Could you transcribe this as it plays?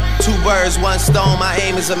Two birds, one stone, my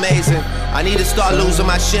aim is amazing. I need to start losing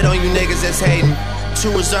my shit on you niggas that's hating.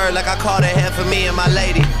 Too reserved like I called ahead for me and my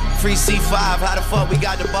lady. Free C5, how the fuck we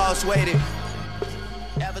got the boss waited?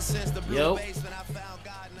 Ever since the blue basement I found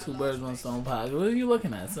God. Two birds, one stone podcast. What are you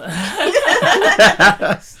looking at, son?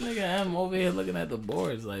 This nigga, I'm over here looking at the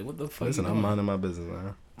boards. Like, what the fuck? Listen, I'm minding my business,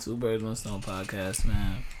 man. Two birds, one stone podcast,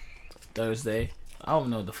 man. Thursday. I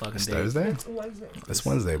don't know what the fucking it's day. Thursday? It's Wednesday. It's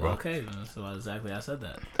Wednesday, bro. Okay, so exactly I said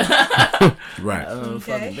that. Right. I don't know the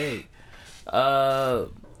fucking date.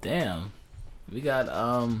 Damn. We got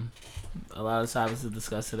a lot of topics to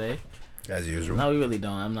discuss today. As usual. No, we really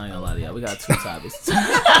don't. I'm not gonna lie to y'all. We got 2 topics.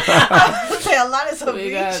 Okay, a lot of some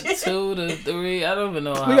We got shit. 2 to 3. I don't even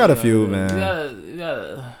know how. We got a few, man. We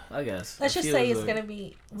gotta, I guess. Let's just few say is it's a- gonna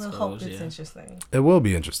be. We'll hope it's interesting. It will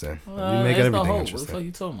be interesting. You make there's everything no hope. interesting. What the fuck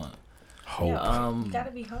you talking about? Hope. You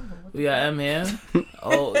gotta be humble. We got M here.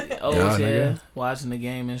 O's Yeah, here. nigga. Watching the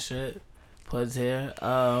game and shit. Pud's here.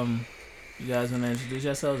 You guys wanna introduce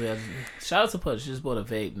yourselves? Yeah. Shout out to Pud. She just bought a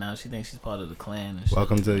vape now. She thinks she's part of the clan and shit.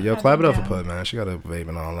 Welcome to clap it up for Pud, man. She got a vape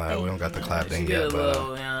and all that. We don't got the clap She thing get a yet, little,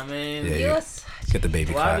 but you know what I mean? yeah, Yes. get the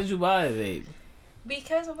baby Why clap. did you buy a vape?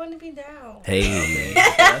 Because I want to be down. Hey.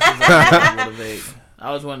 That's exactly what a vape. I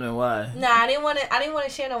was wondering why. Nah, I didn't want to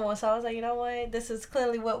share no more. So I was like, you know what? This is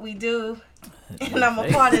clearly what we do, and I'm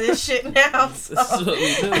a part of this shit now. So This is what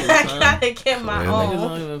we do. I Son. gotta get my Niggas own.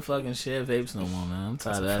 don't even fucking share vapes no more, man. I'm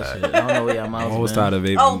tired of that shit. I don't know where your mouth I'm been. almost tired of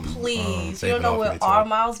vaping. Oh please, you don't know where our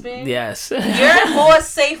mouths been. Yes. You're more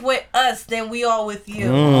safe with us than we are with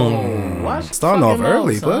you. Watch Starting off fucking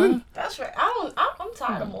early, mouth, bud. son. That's right. I'm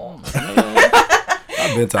tired of more.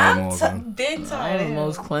 I've been tired of more, man. Been I'm tired the of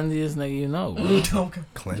most cleansiest nigga you know. Bro.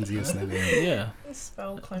 Cleansiest nigga. Yeah.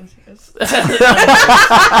 Spell cleansiest.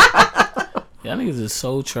 Y'all niggas is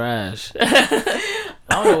so trash. I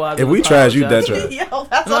don't know why. If we trash, you dead trash. Yo,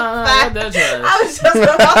 that's Nah, a fact. dead trash. I was just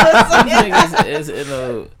about to say These niggas is in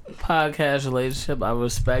a podcast relationship. I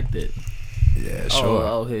respect it. Yeah, sure.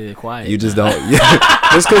 Oh, okay, quiet. You just don't.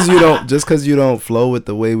 Yeah, just cause you don't flow with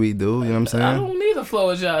the way we do. You know what I'm I saying? don't need to flow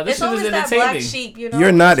with y'all. This It's shit always is that black entertaining. sheep, you know.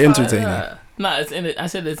 You're not It's fine. entertaining. Nah, it's in it. I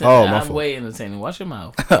said it's. Oh, my I'm fault. way entertaining. Watch your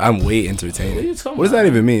mouth. I'm way What are entertaining. you talking What does that about?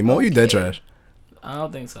 even mean? Mo, you dead trash. I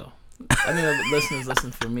don't think so. I think the listeners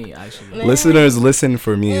listen for me actually. Listeners, listen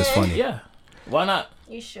for me is funny. Yeah. Why not?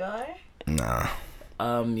 You sure? Nah,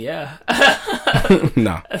 Yeah.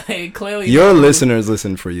 nah. They clearly. Your listeners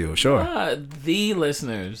listen for you, sure. The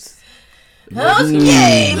listeners.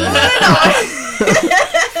 Okay, moving on.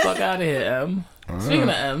 Fuck out of here, M. Speaking of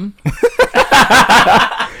M.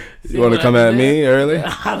 You want to come at me early?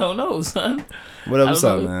 I don't know, son. What's I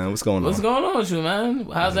up, don't know. man? What's going on? What's going on with you, man?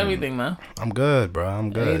 How's everything, man? I'm good, bro. I'm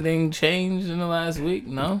good. Anything changed in the last week?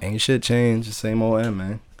 No? Ain't shit changed. Same old M,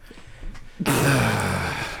 man.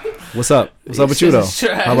 What's up? What's up with you, though? Shit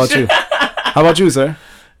is trash. How about you? How about you, sir?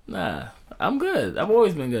 Nah, I'm good. I've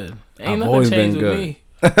always been good. Ain't I've nothing always changed been with good. me.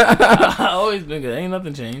 I've always been good. Ain't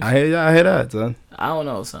nothing changed. I hear that, son. I don't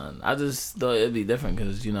know, son. I just thought it'd be different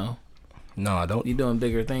because, you know, No, I don't. you're doing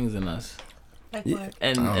bigger things than us. Like what?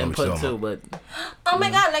 And I don't know what put you're too, talking but Oh my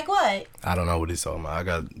god, like what? I don't know what he's talking about. I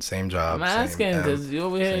got same job. I'm same asking M, because you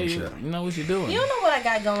over here, same you shit. know what you're doing. You don't know what I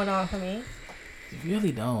got going on for me. You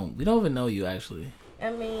really don't. We don't even know you, actually.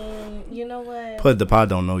 I mean, you know what? Put the pod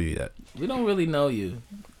don't know you yet. We don't really know you.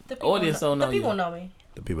 The people audience don't know The people you. know me.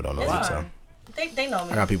 The people don't know It's you, so fine. They know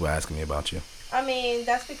me. I got people asking me about you. I mean,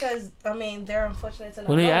 that's because they're unfortunate to not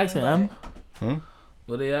What are know they me, asking, but- Em?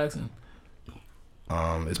 What are they asking?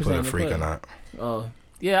 It's Who's put a on the freak play? or not. Oh,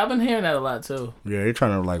 yeah, I've been hearing that a lot, too. Yeah, you're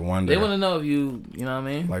trying to like wonder. They want to know if you know what I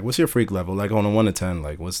mean? Like, what's your freak level? Like on a 1 to 10,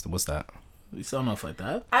 like what's that? We starting off like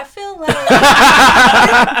that. I feel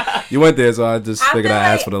like You went there, so I just figured feel I'd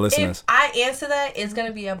ask like for the listeners. If I answer that, it's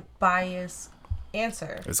gonna be a biased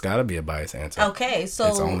answer. It's got to be a biased answer. Okay, so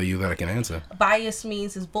It's only you that can answer. bias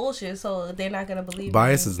means it's bullshit, so they're not gonna believe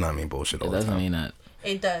Bias me. does not mean bullshit It all the doesn't time. mean that.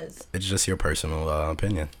 It does. It's just your personal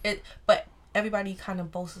opinion. But everybody kind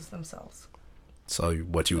of boasts themselves. So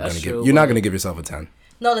what you That's gonna true, give? You're not but- gonna give yourself a 10.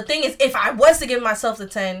 No, the thing is, if I was to give myself a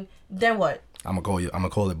 10, then what? I'm gonna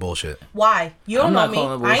call it bullshit. Why? You don't I'm know not me.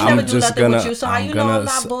 calling it I ain't bullshit. never I'm do just nothing gonna- with you, so how I'm you know I'm gonna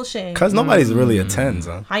not s- bullshitting? Cause nobody's really a 10,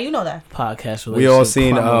 son. How you know that? Podcast relationship. We all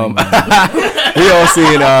seen crumbling. we all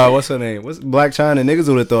seen what's her name? What's Black China? Niggas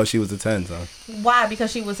would have thought she was a 10, son. Why?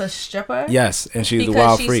 Because she was a stripper? Yes, and she's Because a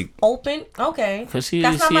wild she's freak. open? Okay. 'Cause she-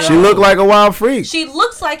 That's not she- my She looked like a wild freak. She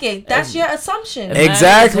looks like it. That's your assumption. Hey,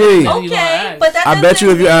 Exactly. You gonna Okay, ask. but that I bet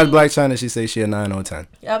you if you doesn't ask Black China, she say she a 9 or 10.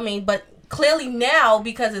 I mean, but clearly now,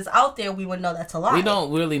 because it's out there, we would know that's a lie. We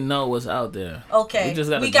don't really know what's out there. Okay. We just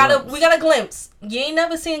got we a got glimpse. we got a glimpse. You ain't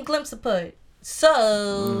never seen a glimpse of Pud.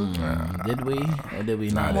 So Did we or did we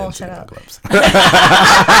not? Well, shut up.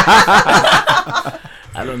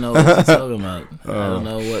 I don't know what you're talking about. I don't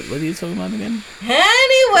know what are you talking about again?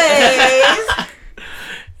 Anyways,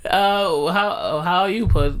 how are you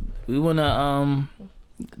put? We wanna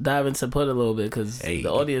dive into put a little bit because the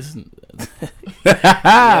audience.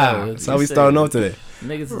 That's how we starting off today.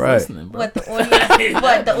 Niggas is Right. listening, bro. what the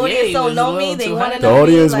audience don't know me. They want to The know me.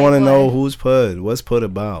 audience Like, want to know what? who's Pud. What's Pud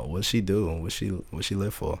about? What she do? What she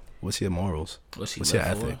live for? What's your morals? What's your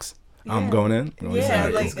ethics? I'm going in. Yeah,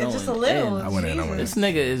 like it's just a little. in. I went in. This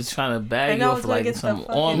nigga is trying to bag you I know off it's for gonna like get some the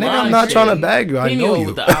fucking- online. Nigga, I'm not shit. trying to bag you. I He know knew you.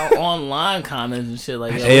 with the online comments and shit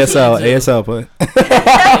like yo, ASL, Pud. ASL for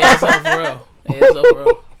real. ASL for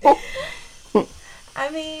real. I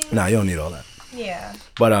mean, Nah, you don't need all that. yeah.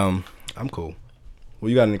 But I'm cool. Well,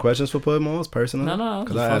 you got any questions for Pud Moss personally? No,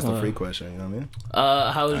 Because just I asked fucking a free with question. You know what I mean?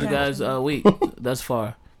 How was you guys' week thus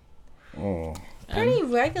far? Oh, Pretty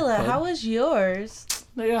regular. How was yours?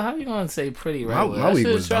 Nigga, how you gonna say pretty my regular? That week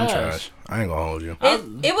shit was dumb trash. I ain't gonna hold you.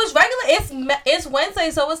 It was regular. It's Wednesday,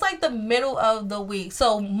 so it's like the middle of the week.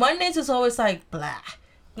 So Mondays is always like blah,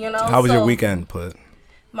 you know. How was your So weekend, Pud?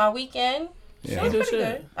 My weekend. Yeah. It was do pretty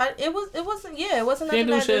shit. good. It wasn't. Yeah, it wasn't Can't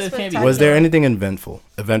nothing do that shit, can't be- Was there spectacular. anything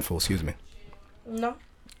eventful? Excuse me. No.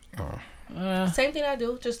 Uh, Same thing I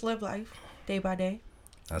do. Just live life day by day.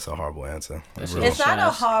 That's a horrible answer. That Real. shit It's not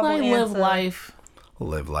a horrible like answer. live life.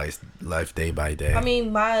 Live life day by day. I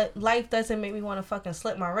mean, my life doesn't make me want to fucking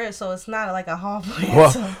slip my wrist, so it's not like a horrible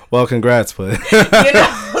answer. well, congrats, Pud. You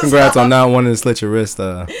know? Congrats on not wanting to slit your wrist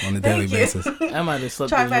on a daily you. basis. I might have slipped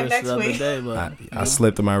Try his back wrist next the other week. day, but I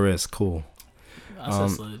slipped my wrist. Cool. I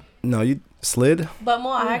said slid. No, you slid. But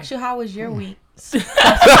more, I asked you, how was your week?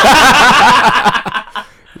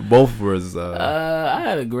 Both was. I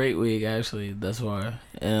had a great week actually thus far,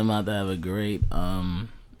 and I'm about to have a great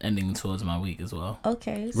ending towards my week as well.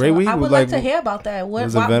 Okay, so Great week I would was like like- to hear about that.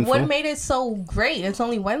 was What eventful? made it so great? It's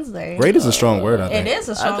only Wednesday. Great is a strong word. I It think. is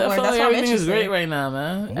a I strong feel word. like That's why I'm everything is interested. great right now,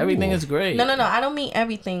 man. Everything is great. No, I don't mean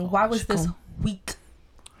everything. Why was this week?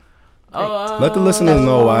 Let the listeners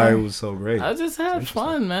know why it was so great. I just had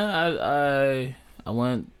fun, man. I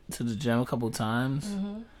went to the gym a couple times.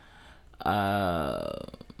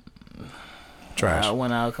 Trash. I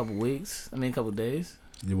went out a couple days.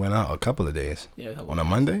 You went out a couple of days. Yeah, a couple On a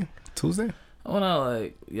Monday, Tuesday. I went out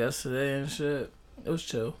like yesterday and shit. It was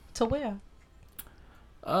chill. To where?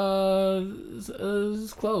 It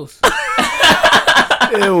was close.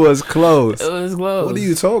 It was close. It was close. What are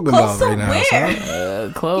you talking Close about to right now, where?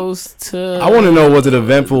 son? Close to. I want to know, was it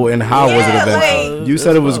eventful and how was it Yeah, eventful? like- you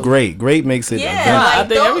said it was Close. great. Great makes it Yeah, eventful. Nah, I like,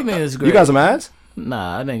 think don't- everything is great. You got some ass?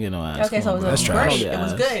 Nah, I didn't get no ass. Okay, Come so on, it bro. was That's I don't trash. great. get It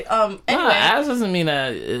was ass. good. Nah, Anyway, ass doesn't mean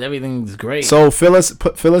that everything's great. So fill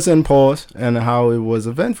us in pause and how it was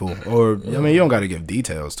eventful. Or I mean, you don't got to give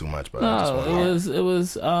details too much, but I just no, wanna- it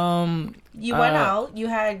was you went out. You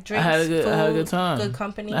had drinks. I had a food, good time. Good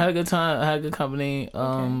company. I had a good time. I had good company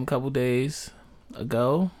a couple days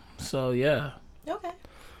ago. So yeah, Okay.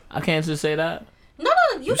 I can't just say that. No,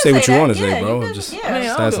 you can say what you that. wanna say, Yeah, bro. you can- Just- yeah. I mean, I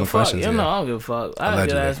Just don't ask give some a fuck. questions, You yeah. know, I don't give a fuck. I had a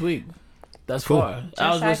good Allegedly. ass week. That's Cool. far. I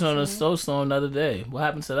was Just listening on the asking. snowstorm the other day. What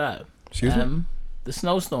happened to that? Excuse me? The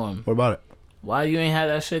snowstorm. What about it? Why you ain't had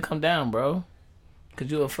that shit come down, bro? Cause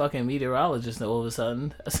you a fucking meteorologist all of a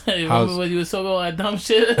sudden. Remember How's- when you was talking all that dumb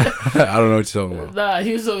shit? I don't know what you're talking about. Nah,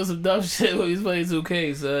 he was talking some dumb shit when he was playing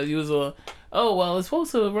 2K. So he was on, oh, well, it's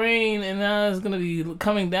supposed to rain and now it's going to be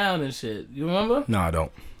coming down and shit. You remember? No, I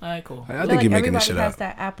don't. All right, cool. I think you're making this shit everybody has up.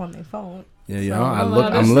 that app on their phone. Yeah, you So- know, Nah,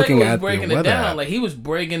 this I'm nigga looking was at the breaking it weather down. app. Like, he was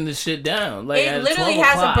breaking the shit down. Like, It at literally 12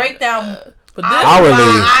 has a o'clock. breakdown. But this Hour Hourly. by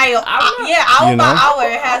Really? hour. Yeah, hour You by know? hour.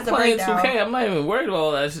 It has the playing breakdown. 2K. I'm not even worried about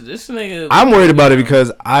all that shit. This nigga. I'm worried about it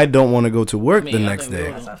because I don't want to go to work Me, the I next think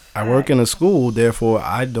day. that's a I work in a school, therefore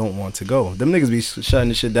I don't want to go. Them niggas be shutting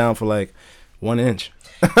the shit down for like 1 inch.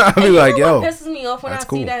 I be And like, you know yo, what pisses me off when I that's see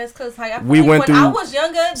cool. that is because like, I feel We like went when I through- was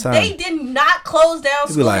younger, Son. they did not close down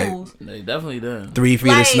You be like, schools. They definitely did. 3 feet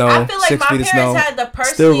Like, of snow, I feel like 6 my feet of snow. parents had to Still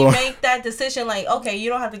personally going. make that decision. Like, okay, you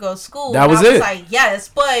don't have to go to school. That And was I was it. like, yes,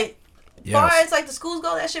 but far Yes. as like the schools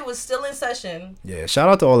go, that shit was still in session. Yeah, shout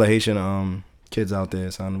out to all the Haitian kids out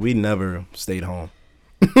there, son. We never stayed home.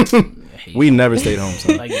 We never stayed home,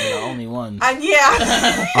 son. Like, you're the only ones.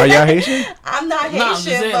 Yeah, Are y'all Haitian? I'm not Haitian, No, I'm just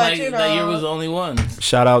saying, but like, you know, that year was the only ones.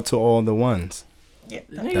 Shout out to all the ones. yeah.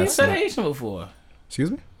 Nigga, you That's said it. Haitian before.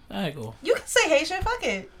 Excuse me? Alright, cool. You can say Haitian. Fuck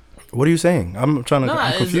it. What are you saying? I'm trying to. Nah, I'm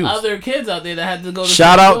there's confused. other kids out there that had to go to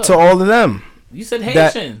Shout school out as to well. all of them. You said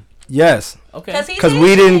that- Haitian. Yes, Okay. Because because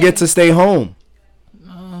we didn't get to stay home.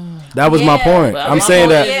 That was my point. But I'm my saying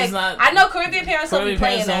point that. is it's not- I know Caribbean parents don't be Caribbean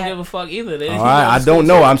playing parents don't that. give a fuck either. They All right, I don't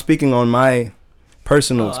know. I'm speaking on my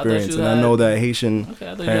personal Oh, I thought experience, you and I had- know that Haitian Okay, I thought you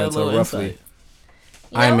had a parents are little roughly. insight.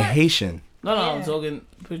 You know I'm what? Haitian. No, I'm Yeah. talking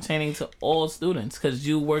pertaining to all students because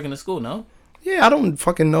you work in the school, no? Yeah, I don't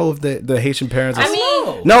fucking know if the Haitian parents. Are I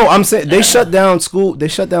mean, no, I'm saying they shut down school. They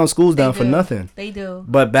shut down schools down for do. nothing. They do.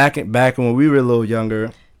 But back when we were a little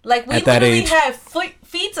younger, Like we At that literally age. had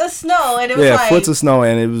feet of snow, and it was yeah, like foot of snow,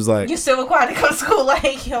 and it was like you still required to go to school.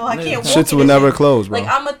 Like yo, I can't walk. shits in will this never shit. close, bro. Like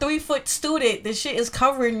I'm a 3-foot student. This shit is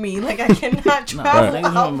covering me. Like I cannot Nah, travel niggas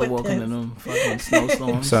out remember with walking this. in them fucking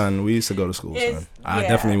snowstorms. Son, we used to go to school. It's- Son, I yeah.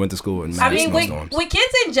 definitely went to school with I mad mean, snowstorms. with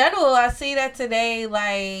kids in general, I see that today.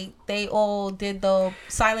 Like they all did the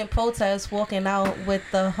silent protest, walking out with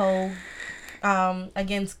the whole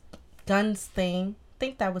against guns thing. I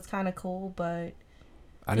think that was kind of cool, but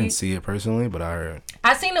I didn't see it personally, but I heard.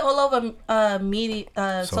 I seen it all over media,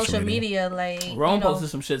 social media. media. Like Rome you know, posted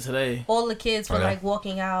some shit today. all the kids were Okay. like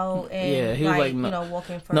walking out and Yeah, he was like, you no- know,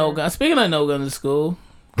 walking for No gun. Speaking of no gun to school,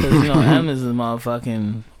 because you know M is a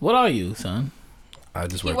motherfucking. What are you, son? I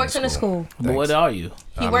just He work works in a school. But what are you?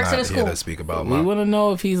 He I'm works in not a here school. to speak about We my. want to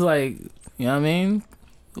know if he's like, you know what I mean?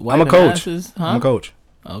 I'm a Wiping coach. asses, huh? I'm a coach.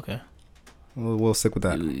 Okay. We'll stick with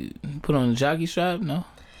that. You put on a jockey strap? No.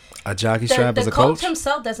 A jockey The, strap the as a coach coach?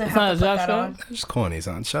 himself doesn't It's have not to a put jock that strap? on. Just corny,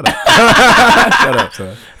 son. Shut up. Shut up,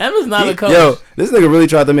 son. M is not a coach. Yo, this nigga really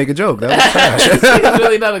tried to make a joke. That was trash. He's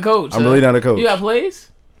really not a coach. I'm really not a coach. You got plays?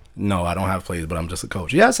 No, I don't have plays, but I'm just a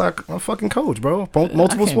coach. Yes, I'm a fucking coach, bro. Multiple I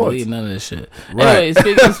can't sports. believe none of this shit. Right.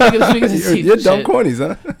 Anyway, speaking of You're teaching dumb shit, corny,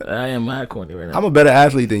 son. I am mad corny right now. I'm a better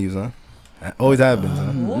athlete than you, son. I always have been,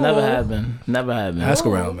 son. Never have been. Never have been. Ask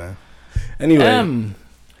around, man. Anyway, M.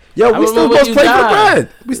 yo, I we still remember supposed to you play for died. bread.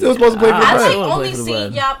 We still supposed to play for I I bread. like wanna only play for the seen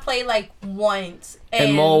bread. y'all play like once.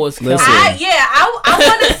 And Mo was Listen. killing. I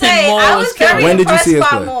want to say Mo I was was very killing. When did you impressed see us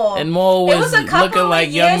by play? Mo. And Mo It was was a couple looking of like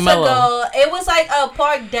years young Mello. ago. It was like a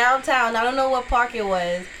park downtown. I don't know what park it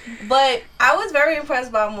was, but I was very impressed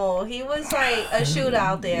by Mo. He was like a shooter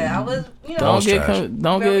out there. I was, you know, Don't get, trash.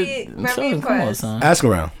 don't Very- get. very Son, come on, impressed. son. Ask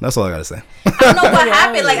around. That's all I gotta say. I don't know what Yeah,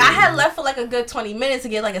 happened. Like I yeah. had left for like a good 20 minutes to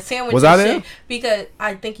get like a sandwich. Was and I there? shit because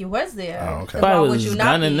I think you was there. Oh, okay. And why Probably would was you not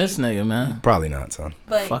gunning be? this nigga, man. Probably not, son.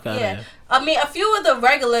 But Fuck outta yeah, here. I mean, a few of the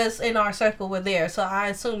regulars in our circle were there, so I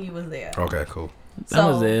assume you was there. Okay, cool. That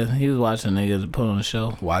was So- there. He was watching niggas put on a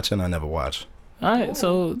show. Watching, I never watch. All right,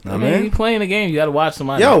 so I I mean, mean- you playing the game, you got to watch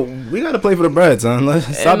somebody. Yo, we gotta play for the bread, son.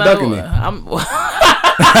 Stop And ducking me. I'm.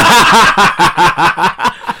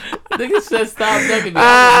 Nigga said stop ducking me.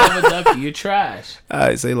 I would never duck you. You're trash. All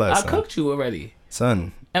right, say I less, son. cooked you already,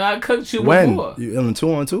 Son, and I cooked you when? before, You in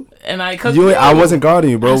 2-on-2? and I cooked You, you. I wasn't guarding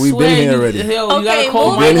you, bro. I We've been swear here you- already. Yo, you Okay, gotta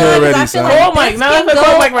call moving Been Mike. here on, 'cause already, I feel son. like Call Mike. this Now can let's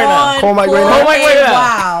call go Mike right now. on Call Mike right for now. Call Mike right a now.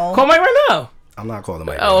 while. Call Mike right now. I'm not calling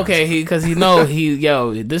Mike. Oh, okay. Because this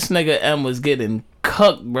nigga M was getting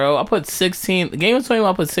cooked, bro. I put 16. The game was 20.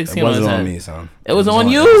 I put 16 It on his wasn't on head. me, son. It was on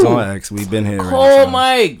you. It was on X. We've been here already, Call son.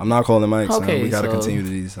 Mike. I'm not calling Mike, son. Okay, We gotta so- continue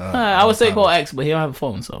these. I would say call X, but he don't have a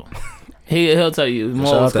phone, so he'll tell you. More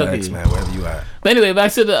Shout was out to cooking X, you. man, wherever you at. But anyway,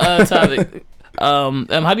 back to the topic.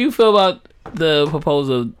 How do you feel about the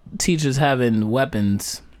proposal of teachers having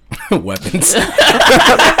weapons? Weapons.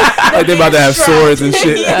 Like they about to have swords and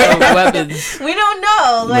shit. Weapons. We don't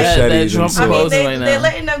know. Like, That Machetes Trump and I mean, swords. proposing right they're now.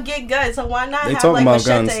 letting them get guns, so why not They have talking like about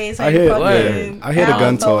guns. machetes I and hear- fucking I hear the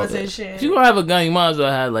gun talk. throwers and If shit. you gonna have a gun, you might as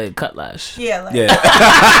well have like cutlass. Yeah, like, Yeah.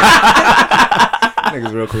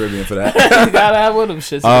 Niggas real Caribbean for that. You gotta have one of them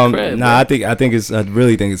shits in the crib. Nah, I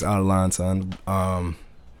really think it's out of line, son.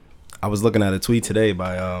 I was looking at a tweet today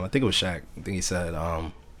by I think it was Shaq. I think he said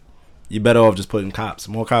you better off just putting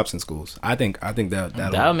more cops in schools. I think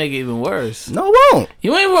that'll make it even worse. No, it won't.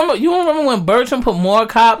 You ain't remember? You don't remember when Bertram put more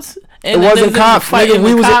cops? It wasn't cops, fighting nigga.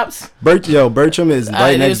 We with was cops. Bertram is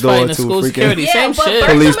right they next was fighting door the to school freaking. security. Yeah, Same but shit.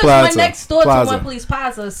 Bertram Police is Plaza. right next door Plaza. to one police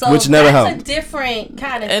plaza, so Which never that's helped. a different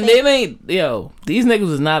kind of And thing. they ain't, these niggas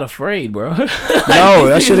was not afraid, bro. No,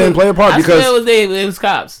 that shit didn't play a part I swear because it was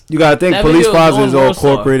cops. you gotta think That Police video was Plaza on is all World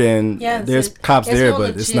Star. corporate and Yes, there's it's- cops it's there, more but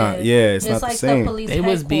it's legit. not. Yeah, it's not like the same. police They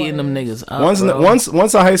was beating them headquarters. niggas up, bro.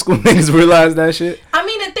 Once our high school niggas realize that shit, I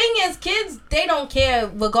mean, the thing is, kids, they don't care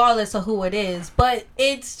regardless of who it is. But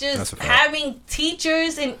it's That's just a fact. having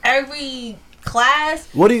teachers in every class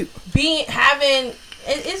what do you?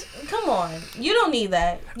 it's come on. You don't need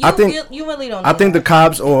that. I think- you really don't need I think the that.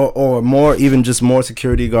 cops or more even just more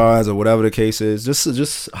security guards or whatever the case is,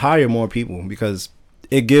 just hire more people because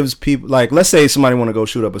it gives people like let's say somebody want to go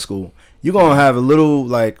shoot up a school, you're gonna have a little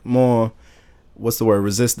like more what's the word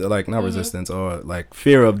resistance or like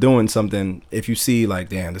fear of doing something if you see like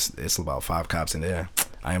damn it's about 5 cops in there.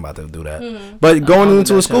 I ain't about to do that. But going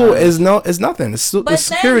into a school is nothing. It's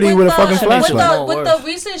security with a fucking flashlight. With the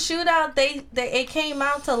recent shootout, it came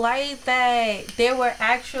out to light that there were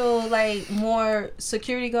actual like more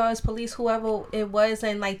security guards, police, whoever it was,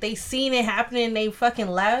 and like they seen it happening and they fucking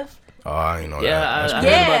left. Oh, I didn't know that. I heard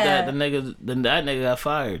about that. That nigga got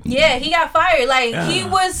fired. Yeah, he got fired. Like he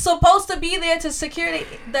was supposed to be there to secure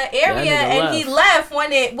the area, and he left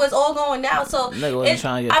when it was all going down. So nigga wasn't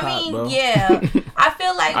trying to get popped, bro. Yeah, I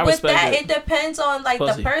feel like with that, it. it depends on like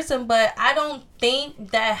the person, but I don't think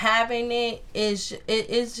that having it's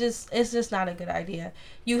just not a good idea.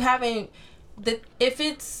 You haven't if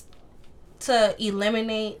it's to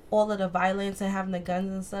eliminate all of the violence and having the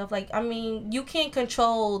guns and stuff. Like, I mean, you can't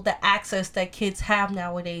control the access that kids have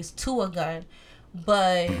nowadays to a gun,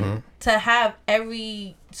 but to have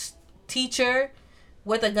every teacher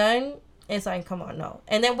with a gun, it's like, come on, no.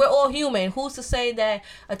 And then we're all human. Who's to say that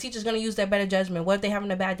a teacher's going to use their better judgment? What if they're having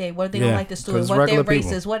a bad day? What if they don't like the student? What if they're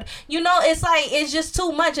racist? What, it's like, it's just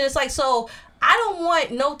too much. And it's like, so I don't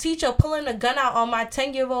want no teacher pulling a gun out on my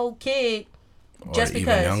 10-year-old kid. Just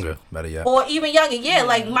because, even younger, better yet. Or even younger, yeah.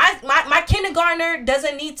 Like my kindergartner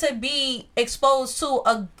doesn't need to be exposed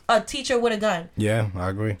to a teacher with a gun. Yeah, I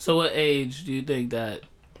agree. So, what age do you think that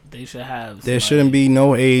they should have? There shouldn't be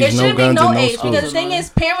no age, it no guns, no no age. schools. Because the thing is,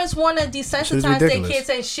 parents want to desensitize their kids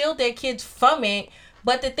and shield their kids from it.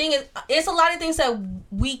 But the thing is, it's a lot of things that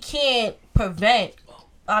we can't prevent.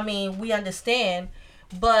 I mean, we understand,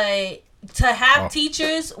 but to have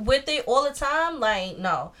teachers with it all the time, like,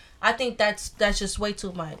 no. I think that's just way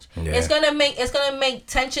too much. Yeah. It's gonna make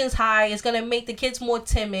tensions high. It's gonna make the kids more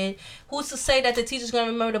timid. Who's to say that the teacher's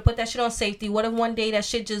gonna remember to put that shit on safety? What if one day that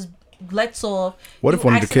shit just lets off? What if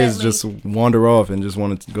one of the kids just wander off and just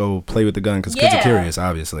wanted to go play with the gun? Because kids are curious,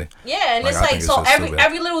 obviously. Yeah, and it's like so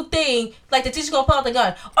every little thing, like the teacher's gonna pull out the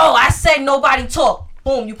gun. Oh, I said nobody talk.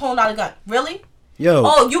 Boom, you pulling out a gun. Really? Yo.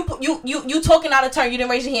 Oh, you talking out of turn. You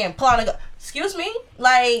didn't raise your hand. Pull out a gun. Excuse me?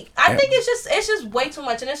 Like, I think it's just way too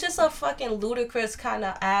much. And it's just a fucking ludicrous kind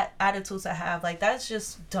of attitude to have. Like, that's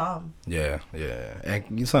just dumb. Yeah.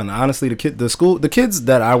 And, son, honestly, the kids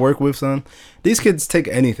that I work with, son, these kids take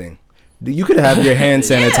anything. You could have your hand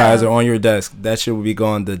sanitizer on your desk. That shit would be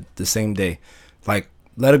gone the same day. Like,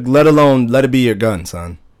 let it be your gun,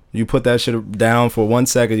 son. You put that shit down for 1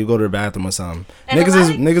 second, you go to the bathroom or something. And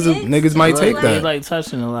niggas might take that. They like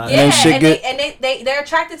touching a lot. Yeah, and they're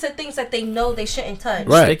attracted to things that they know they shouldn't touch.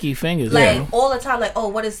 Right. Sticky fingers. Like, all the time, like, oh,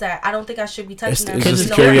 what is that? I don't think I should be touching that. It's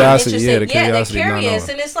just curiosity. Yeah, the curiosity. They're curious.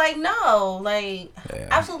 And it's like, no. Like,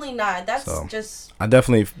 absolutely not. That's just... I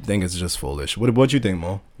definitely think it's just foolish. What you think,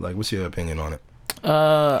 Mo? Like, what's your opinion on it?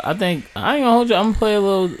 I think... I ain't gonna hold you. I'm gonna play a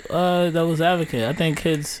little devil's advocate. I think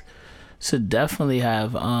kids... should definitely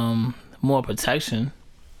have more protection,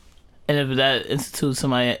 and if that institutes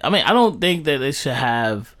somebody, I mean, I don't think that they should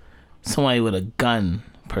have somebody with a gun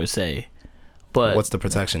per se, but what's the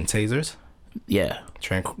protection? Tasers? Yeah.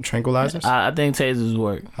 Tranquilizers? I think tasers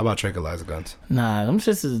work. How about tranquilizer guns? Nah,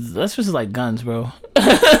 that's just like guns, bro.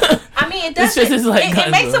 I mean, it doesn't.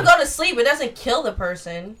 It makes them go to sleep. It doesn't kill the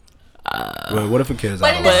person. Wait, what if a kid's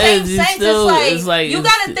but in the same sense, it's like you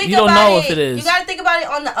gotta think about it. You gotta think about it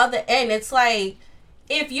on the other end. It's like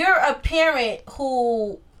if you're a parent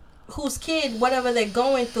whose kid, whatever they're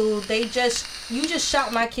going through, you just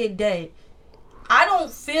shot my kid dead. I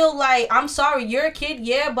don't feel like, I'm sorry, you're a kid,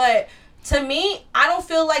 yeah, but to me, I don't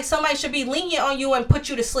feel like somebody should be lenient on you and put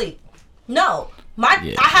you to sleep. No.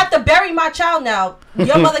 I have to bury my child now.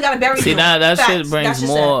 Your mother gotta bury you. See, that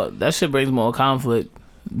shit brings more conflict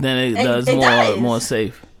than it does more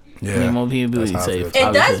safe. Yeah, I mean, more people be safe.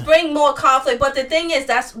 It does bring more conflict, but the thing is,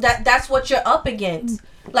 that's what you're up against.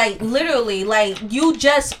 Like, literally, like, you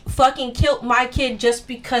just fucking killed my kid just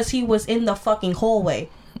because he was in the fucking hallway.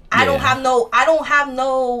 I don't have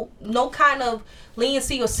no kind of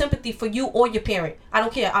leniency or sympathy for you or your parent. I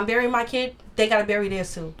don't care. I'm burying my kid. They gotta bury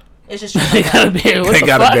theirs too. It's just they gotta bury. They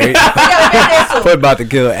gotta bury. We're about to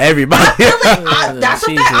kill everybody. That's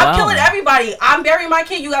a fact. I'm killing everybody. I'm burying my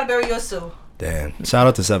kid. You gotta bury yours too. Damn! Shout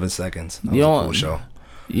out to 7 Seconds. That was a cool show.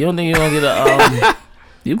 You don't think you're gonna get a?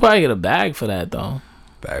 You probably get a bag for that though.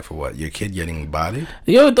 Bag for what? Your kid getting bodied?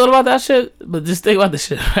 You ever thought about that shit? But just think about the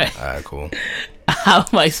shit, right? Alright, cool. I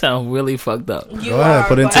might sound really fucked up. Go ahead,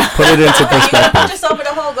 put it into perspective. Put yourself in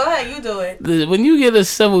the hole. Go ahead, you do it. When you get a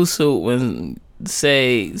civil suit, when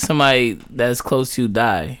say somebody that's close to you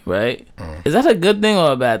die, right? Is that a good thing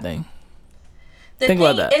or a bad thing? Think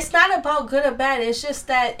about that. It's not about good or bad. It's just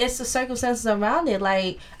that it's the circumstances around it.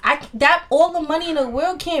 Like all the money in the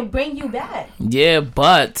world can't bring you back. Yeah,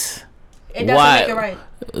 but it doesn't make it right.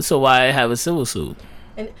 So why have a civil suit?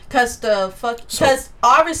 Because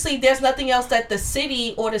obviously there's nothing else that the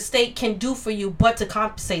city or the state can do for you but to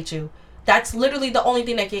compensate you. That's literally the only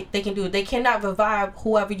thing that they can do. They cannot revive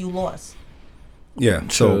whoever you lost. Yeah. True.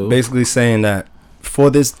 So basically saying that for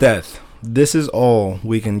this death, this is all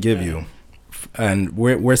we can give you, and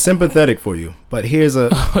we're sympathetic for you. But here's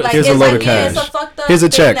a here's a load of cash. It's a fucked up Here's a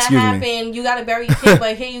check. thing Excuse that me. happened. You gotta bury your kid,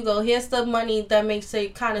 but here you go. Here's the money that makes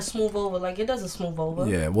it kind of smooth over. Like it doesn't smooth over.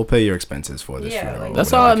 Yeah, we'll pay your expenses for this. Yeah, funeral, like-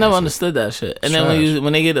 That's whatever all I the never case is. understood that shit. And Trash. then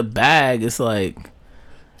when they get a bag, it's like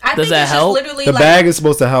I Does think that it's help? Just literally The like, bag is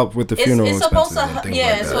supposed to help with the It's- funeral it's supposed expenses to and things yeah,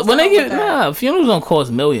 like it's that. supposed when they help get with that. funerals don't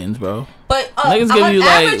cost millions, bro. But Niggas give on you,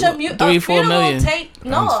 like, average, a 3-4 funeral million.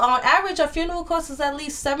 on average, a funeral cost is at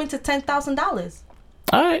least $7,000 to $10,000.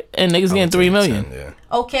 All right, and niggas getting 3 million. Yeah.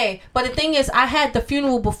 Okay, but the thing is, I had the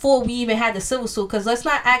funeral before we even had the civil suit. Because let's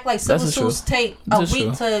not act like civil That's true. suits take a That's week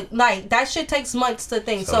true. to like. That shit takes months to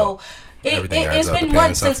think. So. everything It's adds up to been pain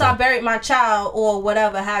months and since I suffering. buried my child or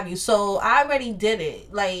whatever have you. So I already did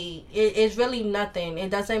it. Like it's really nothing.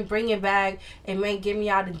 It doesn't bring it back. It may get me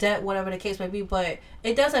out of debt, whatever the case may be. But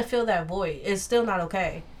it doesn't fill that void. It's still not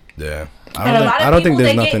okay. Yeah. And a lot I of don't people think there's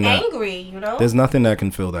they get nothing that angry. You know. there's nothing that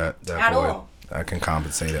can fill that At void. all. That can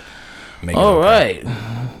compensate it. Make it All okay. right,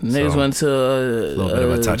 niggas So, went to A little bit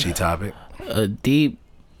of a touchy topic. a deep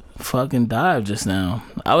fucking dive just now.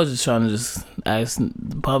 I was just trying to just ask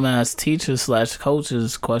teachers /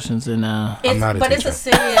 coaches questions and It's, not a but it's teacher. a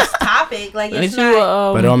serious topic. Like it's ain't you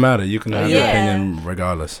not But it don't matter. You can have your Yeah. opinion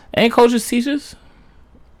regardless. ain't coaches teachers?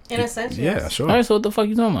 in a sense. Yeah, Yes. sure. All right, so what the fuck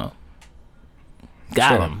you talking about? Got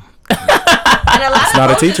Sure. him. And a lot It's of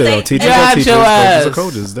not a coaches, teacher though. Teachers Got are teachers. your Coaches ass. are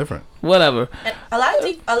coaches. It's different. Whatever. A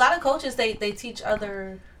lot of coaches they teach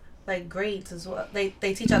other like grades as well. They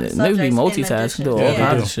teach other Niggas subjects. be in multitasking, addition. do all Yeah,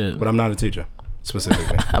 kinds they of do. shit. But I'm not a teacher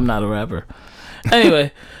specifically. I'm not a rapper.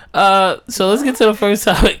 Anyway, so let's get to the first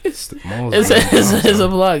topic. It's a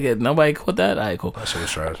vlog. Yeah, nobody caught that? All right, cool. That shit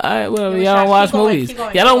was trash. All right, whatever. It was Y'all don't trash. watch Keep going, movies. keep going,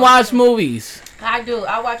 Y'all keep don't going. watch movies. I do.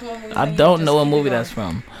 I watch more movies. I than you. don't Just know what keep it movie going. that's from.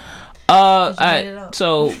 you made it Alright, up.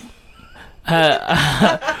 so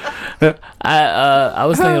I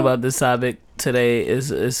was thinking about this topic today.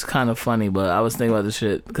 It's kind of funny, but I was thinking about this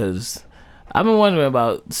shit because I've been wondering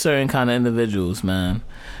about certain kind of individuals, man.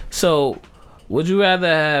 So, would you rather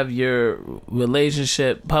have your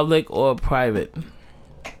relationship public or private?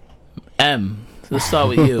 Let's start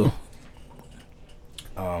with you.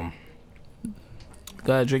 Go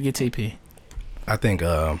ahead, drink your TP. I think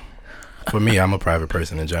for me, I'm a private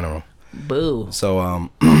person in general. Boo. So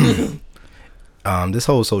this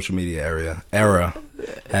whole social media era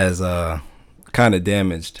has kind of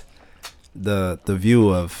damaged the view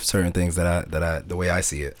of certain things that I the way I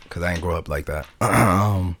see it, because I didn't grow up like that.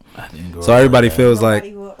 I didn't grow So up everybody like that. feels like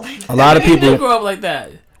Nobody will- a lot of You didn't people. grow up like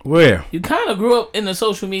that. Where? You kind of grew up in the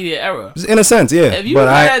social media era. In a sense, yeah. If you But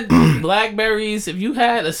had Blackberries, if you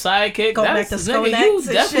had a sidekick, Go back that's to nigga, Skonex you and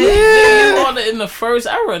definitely shit. you on in the first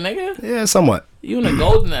era, nigga. yeah, somewhat. You in the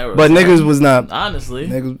golden era. But son. niggas was not. honestly.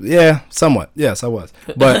 Niggas, yeah, somewhat. Yes, I was.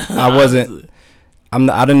 But I wasn't. Honestly.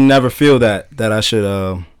 I didn't never feel that I should.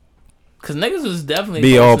 Cause niggas was definitely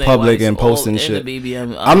Be all posting their public lives and posting all shit. In the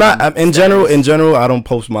BBM, I'm not. In general, status. I don't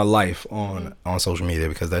post my life on social media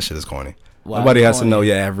because that shit is corny. Why Nobody is it has to corny? know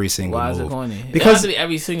your every single Why is it move. corny? It don't have Because to be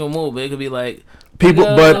every single move, but it could be like people,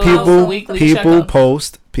 nigga, but weekly people checkup.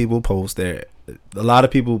 post their. A lot of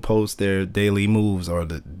people post their daily moves or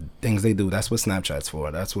the things they do. That's what Snapchat's for.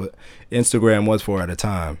 That's what Instagram was for at the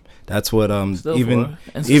time. That's what Still even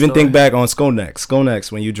for. Insta even story. think back on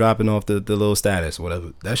Skonex when you dropping off the little status,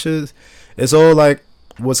 whatever. That shit is, it's all like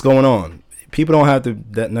what's going on. People don't have to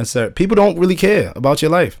that necessarily. People don't really care about your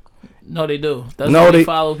life. No, they do. That's No, why they- they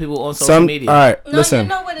follow people on social media. All right, No, listen. you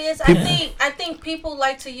know what it is. I think people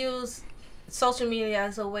like to use social media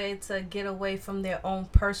as a way to get away from their own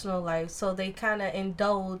personal life, so they kind of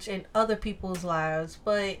indulge in other people's lives.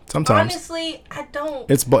 But Sometimes. honestly, I don't.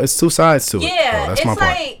 It's two sides to it. Yeah, Oh, that's it's my point.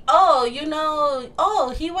 like,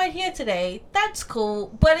 he went here today. That's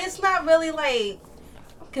cool, but it's not really like,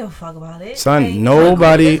 I don't give a fuck about it. Son, Like,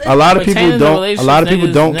 nobody. it's- A lot of Pertaining people to don't. A relationships, lot of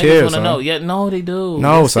people don't niggas care, wanna son. know. Yeah, no, they do.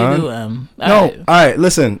 No, Yes, son. They do, No, Alright. all right.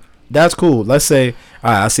 Listen, that's cool. Let's say,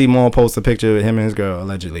 all right, I see Maul post a picture of him and his girl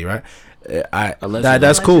allegedly, right? Allegedly.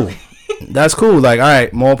 That's cool. That's cool. Like, all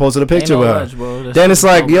right, Maul posted a picture Ain't no with her. alleged, bro. That's Then it's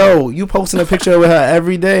just like, normal. yo, you posting a picture with her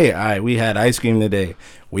every day. All right, we had ice cream today.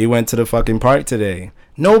 We went to the fucking park today.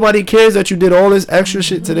 Nobody cares that you did all this extra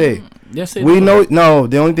shit today. Yes, they We do. know. No,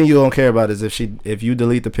 the only thing you don't care about is if you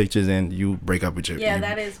delete the pictures and you break up with your. Yeah, you,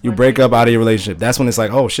 that is You one break thing. up out of your relationship. That's when it's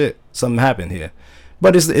like, oh shit, something happened here.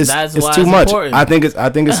 But it's That's why too it's much. important. I think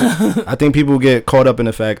I think people get caught up in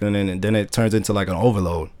the fact, and then it turns into like an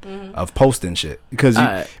overload of posting shit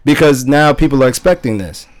because now people are expecting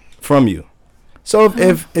this from you. So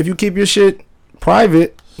if you keep your shit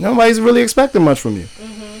private, nobody's really expecting much from you.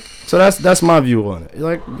 So that's my view on it.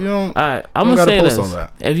 Like, you know, All right, I'm you gonna say post this: on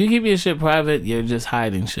that. if you keep your shit private, you're just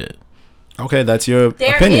hiding shit. Okay, that's your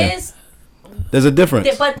There opinion. is, There's a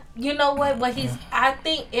difference. but you know what? I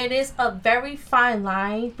think it is a very fine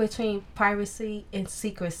line between privacy and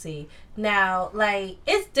secrecy. Now, like,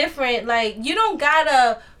 it's different. Like, you don't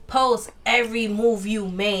gotta post every move you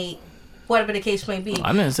made, whatever the case may be.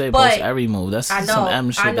 I didn't say But post every move. That's I know, some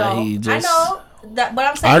M shit that he just. I know. That, but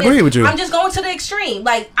I'm saying I agree this, with you. I'm just going to the extreme.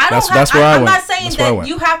 Like, That's where I I'm went. not saying That's where I that went.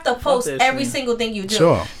 you have to post the every extreme. single thing you do.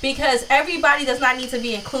 Sure. Because everybody does not need to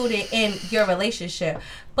be included in your relationship.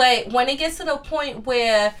 But when it gets to the point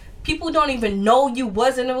where people don't even know you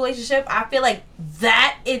was in a relationship, I feel like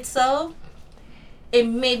that itself, it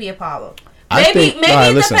may be a problem. Maybe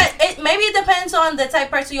it depends on the type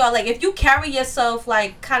of person you are. Like, if you carry yourself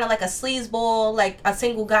like kind of like a sleazeball, like a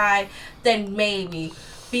single guy, then maybe.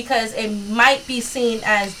 Because it might be seen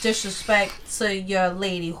as disrespect to your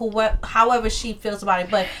lady, however she feels about it.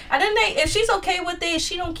 But at the end of the day, if she's okay with it,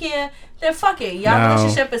 she don't care, then fuck it. Y'all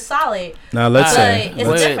relationship is solid. Now let's say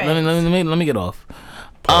It's different. Let me get off.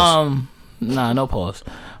 Pause. No pause.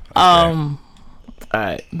 All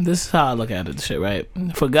right, this is how I look at it. Shit, right?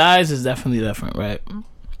 For guys, it's definitely different, right?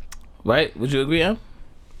 Right? Would you agree, Em?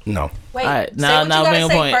 no. Wait, All right, say now what you gotta bring a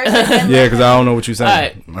say point. first and then Yeah, let because him- I don't know what you're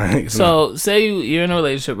saying. Like, So say you're in a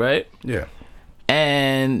relationship, right? yeah.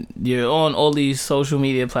 And you're on all these social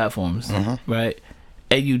media platforms, right?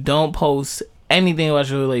 And you don't post anything about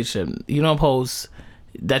your relationship. You don't post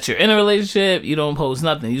that you're in a relationship. You don't post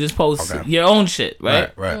nothing. You just post your own shit,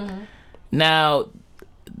 right? Right. Now,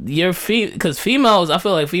 because females, I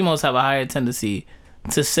feel like females have a higher tendency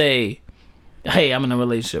to say, "Hey, I'm in a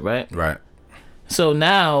relationship," right? Right. So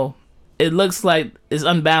now it looks like it's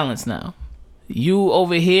unbalanced now. You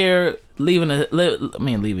over here living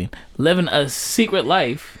a secret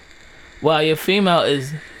life, while your female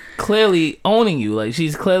is clearly owning you. Like,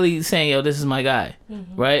 she's clearly saying, "Yo, this is my guy,"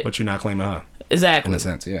 right? But you're not claiming her Exactly. in a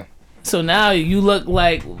sense, yeah. So now you look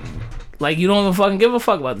like you don't even fucking give a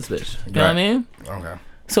fuck about this bitch. You know what I mean? Okay.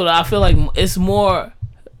 So I feel like it's more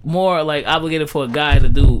like obligated for a guy to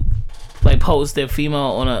do, like, post their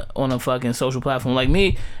female on a fucking social platform. Like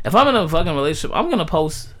me, if I'm in a fucking relationship, I'm gonna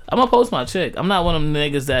post my chick. I'm not one of them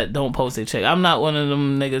niggas that don't post their chick. I'm not one of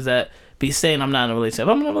them niggas that be saying I'm not in a relationship. If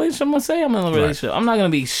I'm in a relationship, I'm gonna say I'm in a relationship. I'm not gonna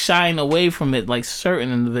be shying away from it like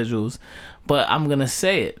certain individuals, but I'm gonna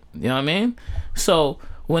say it. You know what I mean? So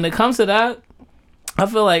when it comes to that, I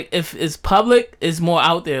feel like if it's public, it's more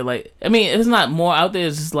out there. Like, I mean, it's not more out there.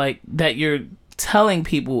 It's just like that you're telling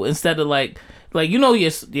people instead of like you know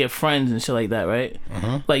your friends and shit like that, right?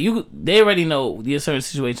 Like they already know your certain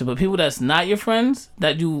situation, but people that's not your friends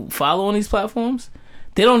that you follow on these platforms,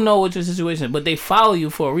 they don't know what your situation is, but they follow you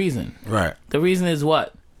for a reason. Right. The reason is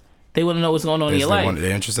what? They want to know what's going on in your life.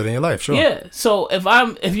 They're interested in your life, sure. Yeah. So if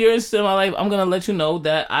you're interested in my life, I'm gonna let you know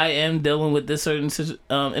that I am dealing with this certain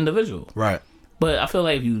individual. Right. But I feel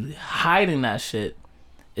like if you hiding that shit,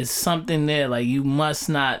 it's something there. Like, you must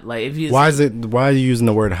not, like, if you. Why are you using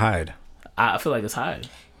the word hide? I feel like it's hide.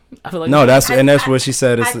 I feel like No, that's what she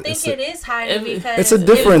said. I think it is hiding because it's a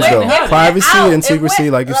difference though. if Privacy out, and secrecy,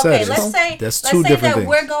 like you said. Let's say that's two different that things.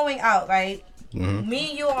 we're going out, right? Me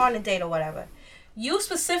and you are on a date or whatever. You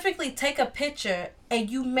specifically take a picture and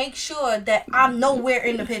you make sure that I'm nowhere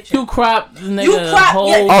in the picture. you crop the nigga You crop. whole.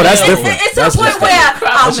 Yeah, Oh, that's video. different. It's That's to the point different.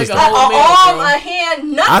 where That's an just a whole video, arm, bro. a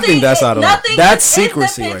hand, nothing. I think that's out of line. nothing That's is in the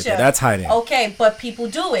secrecy right picture. there. That's hiding. Okay, but people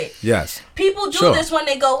do it. Yes. People do Sure. this when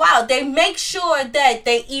they go out. They make sure that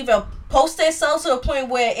they either post themselves to the point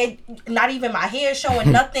where not even my hair is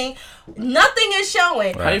showing, nothing is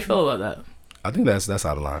showing. How you feel about that? I think that's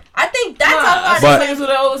out of line. I think that's I how see But niggas do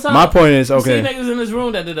that all the time. My point is, You okay. see niggas in this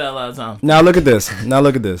room that did that a lot of times. Now look at this.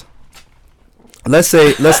 Let's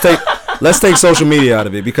take social media out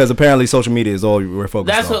of it because apparently social media is all we're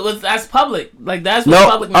focused on. That's public. Like, that's what No,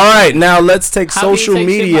 public all means. right. Now let's take How can you social take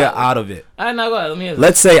shit media public? out of it. All right, now go ahead. Let me hear this.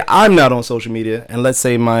 Let's say I'm not on social media, and let's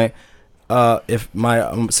say if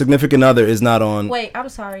my significant other is not on. Wait, I'm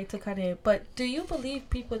sorry to cut in, but do you believe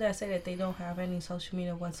people that say that they don't have any social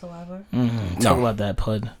media whatsoever? Talk about that,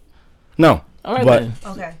 Pud. No. All right, but then.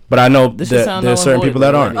 Okay. but I know This shit that sound there's null certain and people void,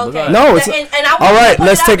 that but aren't. already. Okay. No, it's And I want all to right. put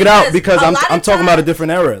Let's out take it out because a I'm lot of talking about a times-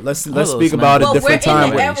 different era. Let's Hello, speak Smack. about a Well, different we're in time.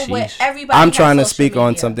 the with era it. where Sheesh. everybody I'm has trying to social speak on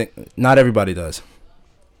media. something. Not everybody does.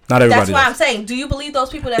 Not That's everybody why I'm does. saying. Do you believe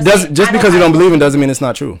those people that It does say, just I because you have don't believe it social doesn't mean it's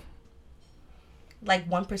not true. Like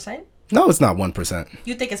 1%? No, it's not 1%.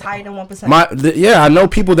 You think it's higher than 1%? Yeah, I know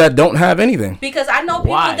people that don't have anything. Because I know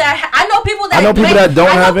people Why? I know people that don't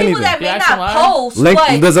have people anything. that may You ask them not why?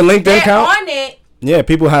 post. Does a LinkedIn they're count? on it. Yeah,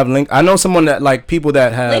 people have I know someone that like people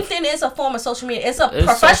that have. LinkedIn is a form of social media. It's a It's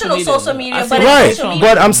professional social social media. media, I but see it's Right, social media.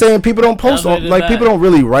 but I'm saying people don't post That's on what like it people is. don't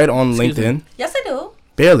really write on Excuse me. LinkedIn. Yes, they do.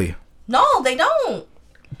 Barely. No, they don't.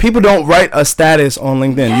 People don't write a status on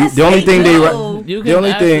LinkedIn. Yes, The only they thing they do. write. You The can only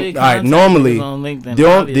actually thing, all right, contact normally, niggas on LinkedIn, the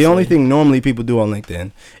only obviously. thing normally people do on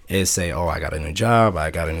LinkedIn is say, "Oh, I got a new job, I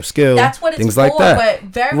got a new skill." That's what it's things for. like that. But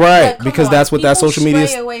very, Right, come because on, that's what that people social media.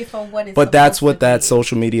 stray away from what it's But that's supposed what to that be.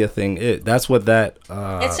 social media thing is. That's what that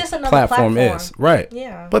It's just another platform platform. is. Right.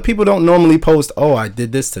 Yeah. But people don't normally post, "Oh, I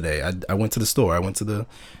did this today. I went to the store. I went to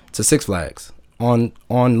Six Flags" on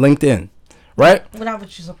LinkedIn. Right? Well, not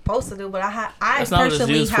what you're supposed to do, but I That's not what it's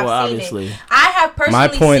personally used have for, seen obviously. it. I have personally My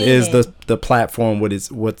point seen is it. the platform, what's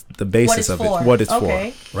the basis it's of for. it, what it's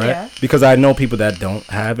Okay, for, right? yeah. Because I know people that don't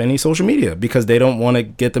have any social media because they don't want to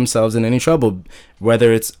get themselves in any trouble,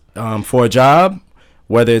 whether it's for a job,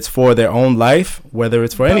 whether it's for their own life, whether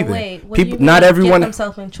it's for But anything. wait, what do People, you not mean everyone, get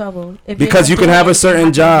themselves in trouble. If because you're you can not have doing a it, certain you're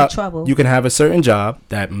not job. gonna get in trouble. You can have a certain job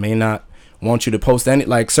that may not want you to post any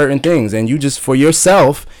like certain things, and you just for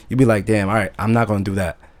yourself, you be like, damn, all right, I'm not gonna do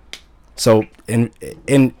that. So in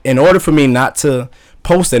order for me not to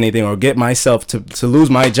post anything or get myself to lose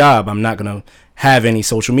my job, I'm not gonna have any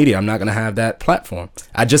social media. I'm not gonna have that platform.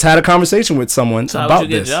 I just had a conversation with someone So how about would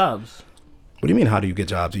you get this. jobs? What do you mean? How do you get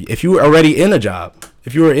jobs? If you were already in a job,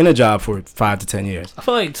 if you were in a job for 5 to 10 years, I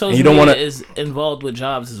feel like social you don't media wanna- is involved with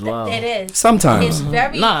jobs as well. It is. sometimes. It's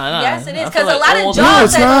very Nah. yes, it is I because feel a like lot all of the- No, jobs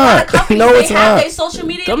it's and a lot not. of companies No, they it's have not. their social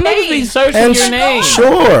media Them niggas be page. searching And your name.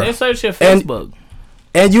 sure. They search your And- Facebook.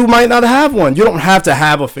 And you might not have one. You don't have to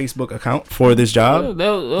have a Facebook account for this job.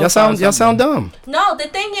 They'll Y'all find sound something. dumb. No, the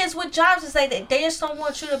thing is with jobs is like they just don't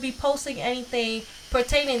want you to be posting anything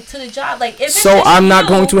pertaining to the job. Like if it's So just I'm not you-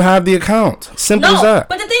 going to have the account. Simple as No, that.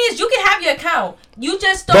 but the thing is, you can have your account. You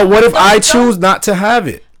just don't. But what if I don't- choose not to have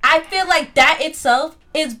it? I feel like that itself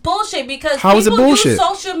is bullshit because How is it people bullshit? use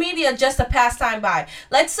social media just to pass time by.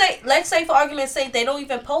 Let's say for argument's sake, they don't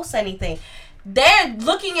even post anything. They're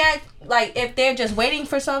looking at like if they're just waiting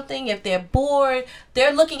for something, if they're bored,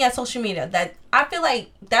 they're looking at social media. That I feel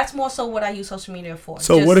like that's more so what I use social media for.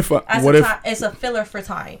 So Just what if as what a if time, it's a filler for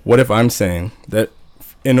time? what if I'm saying that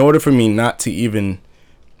in order for me not to even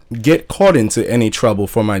get caught into any trouble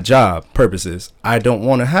for my job purposes, I don't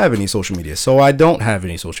want to have any social media. So I don't have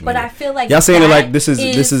any social But media. I feel like y'all saying it that like this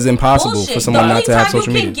is impossible bullshit. for someone not to have social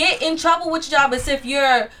The only time media. you can get in trouble with your job is if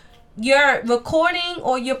you're recording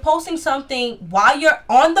or you're posting something while you're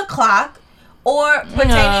on the clock or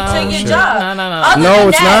pertaining to your shit. job. No. Other No, than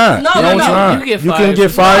it's that, not. No, it's not. You get You can fired get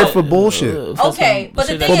for fired that. for bullshit. Okay, but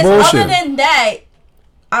the thing For is, bullshit. other than that,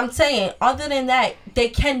 I'm saying, other than that, they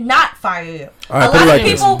cannot fire you. All right, a put it lot like of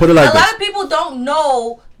this. people, Put it like a lot this. of people don't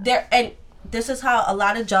know their and. This is how a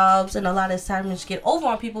lot of jobs and a lot of assignments get over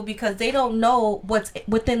on people because they don't know what's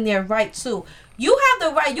within their right too. You have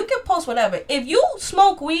the right. You can post whatever. If you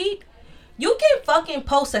smoke weed, you can fucking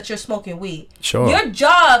post that you're smoking weed. Sure. Your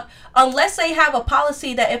job, unless they have a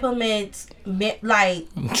policy that implements like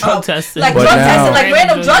Drug testing. like But drug now- testing, like random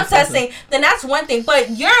Random drug drug testing. testing, then that's one thing. But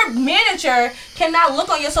your manager cannot look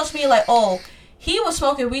on your social media like, oh, he was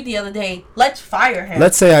smoking weed the other day. Let's fire him.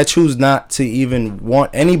 Let's say I choose not to even want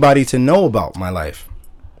anybody to know about my life.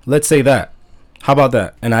 Let's say that. How about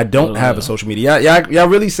that? And I don't have a social media. Y'all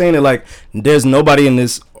really saying it like there's nobody in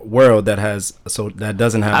this world that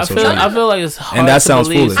doesn't have a social media. I feel like it's hard And that to sounds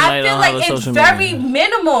believe foolish. somebody I feel don't have like a it's social very media.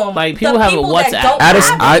 minimum. Like, people the have a people WhatsApp. that don't At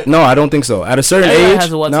have it. no, I don't think so. At a certain Everybody age,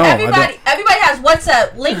 has a WhatsApp. no, I Everybody has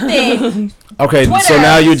WhatsApp, LinkedIn. don't. Okay, so Twitter,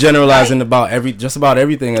 now you're generalizing like- about just about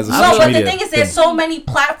everything as a No, social but media. the thing is, there's so many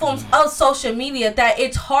platforms of social media that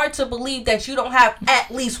it's hard to believe that you don't have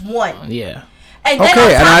at least one. Yeah. And then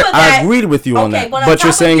Okay, on and top of I that, agreed with you on okay, that, but on but top you're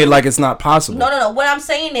of saying you- it like it's not possible. No. What I'm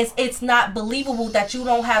saying is, it's not believable that you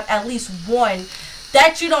don't have at least one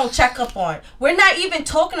that you don't check up on. We're not even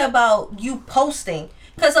talking about you posting,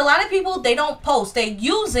 because a lot of people, they don't post. They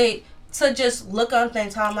use it to just look on their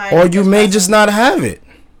timeline. Or you may just not have it.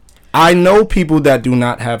 I know people that do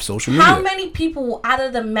not have social media. How many people out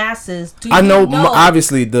of the masses do you I know,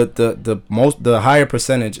 obviously the higher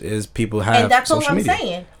percentage is people have And that's social all I'm media.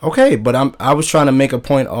 saying. Okay, but I was trying to make a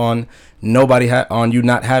point on on you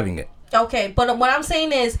not having it. Okay, but what I'm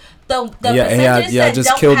saying is the Yeah, and percentage yeah, that just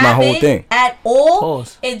don't killed my have whole it thing. at all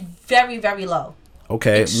Pause. is very, very low.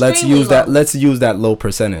 Okay, let's Extremely use that. low. Let's use that low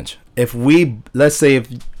percentage. Let's say if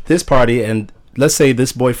this party and let's say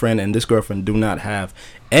this boyfriend and this girlfriend do not have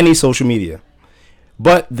any social media,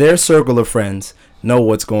 but their circle of friends know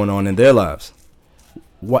what's going on in their lives.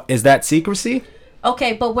 What is that secrecy?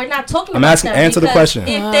 Okay, but we're not talking I'm about asking. them Answer the because question.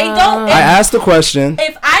 If they don't, I asked the question.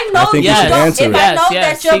 if I know I think you you should don't, answer if it. I know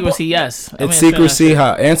yes, that you're secrecy, yes. It's secrecy.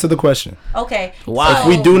 How? Answer the question. Okay. Why? So,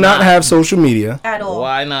 We do not have social media at all.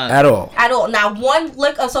 Why not? at all. At all. Now, one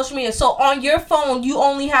lick of social media. So on your phone, you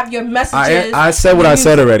only have your messages. I said what I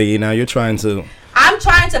said already. Now you're trying to. I'm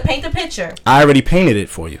trying to paint the picture. I already painted it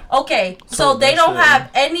for you. Okay, so they don't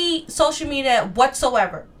have any social media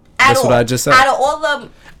whatsoever. At That's all. what I just said. Out of all the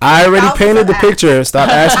I already thousands painted of the apps. picture. Stop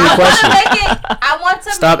asking questions. I want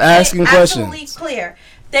to Stop make asking it questions. absolutely clear.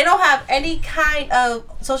 They don't have any kind of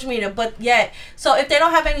social media, but yet, so if they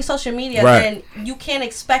don't have any social media, Right. then you can't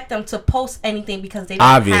expect them to post anything because they don't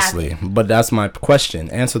Obviously, have it. but that's my question.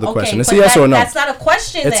 Answer the question. It's a but yes or no. That's not a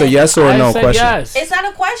question. It's then. a yes or I no said question. yes. It's not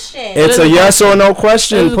a question. It's a yes or no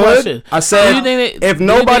question. It is a Pud. question. I Do said you think if do you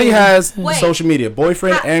nobody think- has Wait. social media,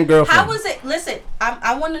 boyfriend and girlfriend. How is it? Listen,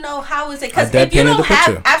 I want to know how is it? Because I dead if you painted don't the have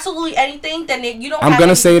picture. absolutely anything, then you don't. I'm have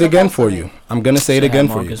gonna say it anything to again post for on you. it. I'm gonna say it again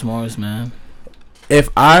for you. Marcus Morris, man. If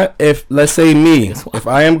let's say me, if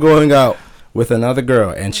I am going out with another girl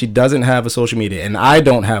and she doesn't have a social media and I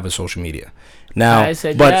don't have a social media, now, I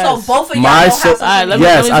said but yes. So both of y'all my don't have social Alright, let media.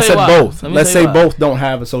 me- yes, I tell you said why. both. Let me Let's tell you say why. both don't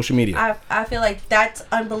have a social media. I feel like that's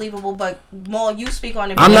unbelievable, but Maul, you speak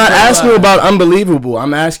on it. I'm not tell you asking why. you about unbelievable.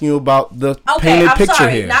 I'm asking you about the Okay, painted I'm picture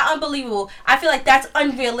sorry, here. not unbelievable. I feel like that's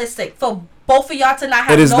unrealistic for both of y'all to not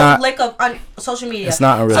have It is no not- lick of social media. It's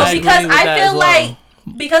not So unrealistic. because I agree with I that feel as well. like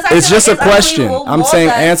because I It's feel just like a question. unbelievable, I'm Maul saying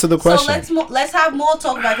does. answer the question. So let's have Maul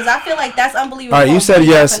talk about because I feel like that's unbelievable. All right, you for said both of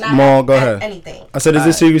y'all yes, to not Maul, have go ahead. Anything. I said, is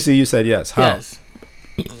this secrecy? You said yes. How? Yes.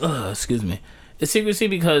 Excuse me. It's secrecy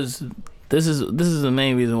because this is the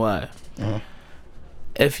main reason why.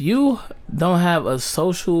 If you don't have a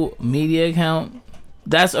social media account,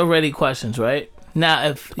 that's already questions, right? Now,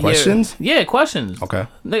 if Questions? yeah, questions. Okay.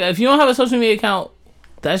 Nigga, if you don't have a social media account,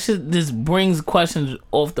 that shit just brings questions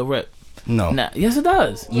off the rip. No. Now, yes, it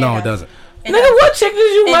does. No, Yeah. it doesn't. It Nigga, does. what chick did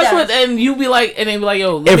you It mess does. with and you be like, and they be like,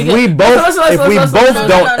 yo, let If me get- we both, listen, if we listen, both listen,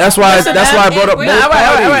 don't, listen. that's why, Listen, that's why I Ab, brought up it both brings-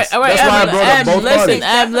 parties. all right, That's why I brought up both listen, parties.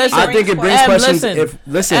 Ab, listen. I think it brings Ab, questions. listen. If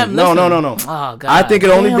listen, Ab, no. listen. Oh, God. I think it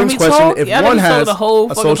only Damn, brings let me question talk. if Y'all one done sold has the whole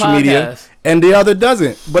a fucking social media podcast. and the other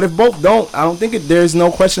doesn't. But if both don't, I don't think there's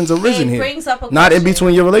no questions arisen It here. brings up a Not in question.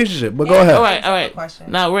 between your relationship. But go Yeah. ahead. All right, all Good right. question.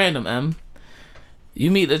 Now, random, M. You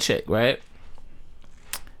meet a chick, right?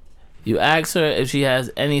 You ask her if she has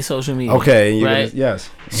any social media. Okay. You're right? gonna, yes.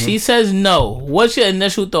 She says no. What's your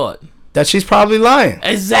initial thought? That she's probably lying.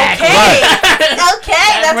 Exactly. Okay,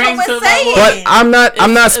 that's brings what to we're the saying. But I'm not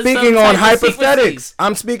It's speaking some on type of hypothetics. secrecy.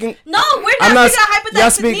 I'm speaking. No, we're I'm not not- speaking y'all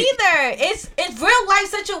hypotheticals speaking- neither. It's real life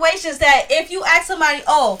situations that if you ask somebody,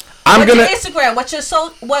 oh, I'm what's gonna- your Instagram, what's your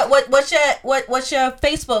what's your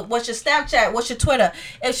Facebook, what's your Snapchat, what's your Twitter?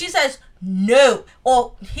 If she says no,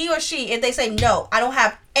 or he or she, if they say no, I don't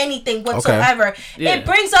have anything whatsoever, Yeah. it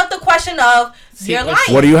brings up the question of you're lying.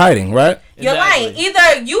 What are you hiding, right? You're lying. Exactly.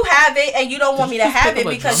 Either you have it and you don't want me to have it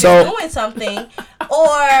because So- you're doing something,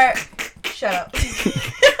 or shut up.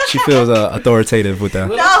 She feels authoritative with that.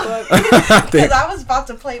 No, because I was about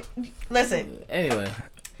to play. Listen, Anyway.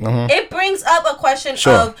 it brings up a question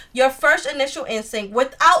Sure. of your first initial instinct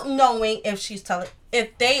without knowing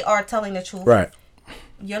if they are telling the truth. Right.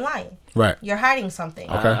 You're lying. Right. You're hiding something.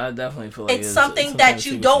 Okay. I definitely feel like It's something some that kind of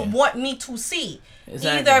you secrecy. don't want me to see.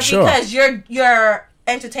 Exactly. Either Sure. because you're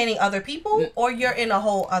entertaining other people or you're in a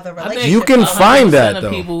whole other think relationship. You can 100% find that of though.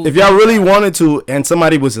 people- If y'all really wanted to, and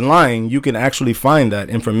somebody was lying, you can actually find that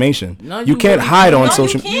information. No, you you can't really hide on can't. No, you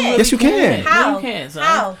social. can't. Yes, you can. How? No, you can't, son.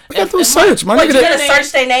 How? We got to If- search, my What, nigga. you that- gonna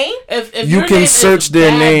search their name? If You your can name is search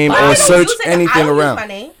their bad name vibes- or I don't search use it. I anything don't use around. my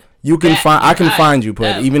name. You can That- find. I can that- find you, Pud,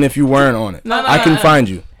 that- even if you weren't on it. No, no, I can no. find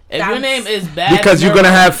you If your name is bad, because you're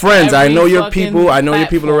gonna have friends. I every know your fucking people. I know your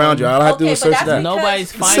people around you. All I have to do Okay, is but search that's that. because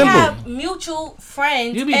Nobody's we finding have mutual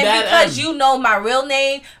friends, You be and bad because at- you know my real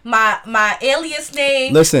name, my alias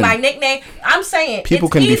name, Listen. my nickname. I'm saying People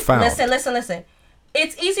it's can be easy- found. Listen.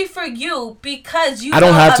 It's easy for you because you I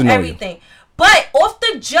don't know have of to know you. everything. But off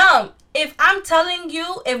the jump, if I'm telling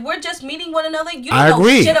you, if we're just meeting one another, you I know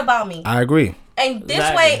agree. shit about me. I agree. And this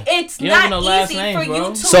Exactly. way, it's You don't not know last easy names, for bro.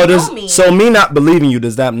 you to So know does me. so me not believing you,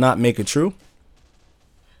 does that not make it true?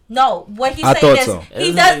 No, what he's I saying thought is so. he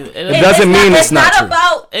It does. doesn't- it doesn't mean it's not true.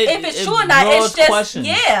 about if it's true or not. draws It's just questions.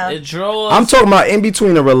 yeah. It draws. I'm talking about in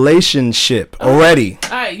between a relationship already. All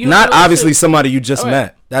right, you Not know obviously shit. somebody you just All right.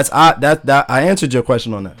 met. That's that I answered your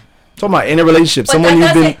question on that. Talking about in a relationship, But someone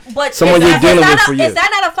that you've been, doesn't- but someone is you're that- dealing is with that for a- years. Is that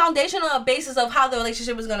not a foundational basis of how the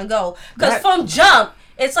relationship is gonna go? Because That- from jump,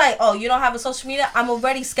 it's like, oh, you don't have a social media. I'm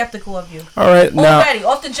already skeptical of you. All right, now Already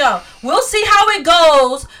off the jump. We'll see how it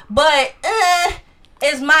goes, but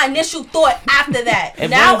is my initial thought after that.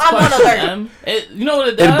 Now I'm on alert. You know what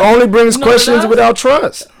it it does? only brings You know what it questions does? without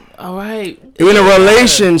trust. All right. In a Yeah,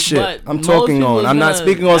 relationship, but I'm most talking people on. is I'm not gonna-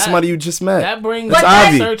 speaking on that- somebody you just met. That brings It's But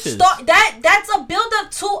obvious. searches. That's a build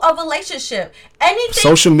up to a relationship. Anything.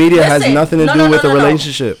 Social media has Listen, nothing to no, do no, with no, a no, no.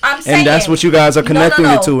 relationship. I'm saying, and that's what you guys are connecting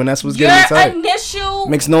it to, and that's what's getting excited. Initial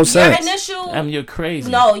Makes no sense. Your initial. You're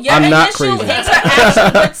crazy. No, your I'm not initial crazy.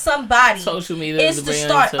 interaction with somebody Social media is to the bring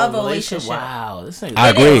start into of a relationship. Wow, this nigga I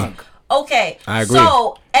It agree. is. Okay. I agree.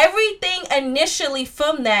 So everything initially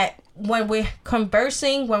from that, when we're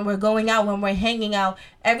conversing, when we're going out, when we're hanging out,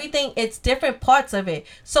 everything, it's different parts of it.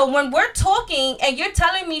 So when we're talking and you're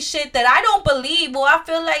telling me shit that I don't believe, or I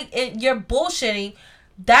feel like you're bullshitting,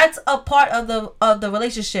 that's a part of the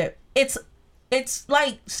relationship. It's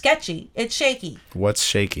like sketchy. It's shaky. What's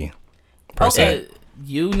shaky? Per se? Okay,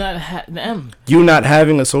 you not them. You not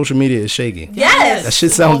having a social media is shaky. Yes. That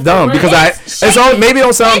shit sounds Oh, dumb for real? because It's maybe it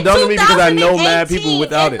don't sound In dumb to me because I know mad 2018, people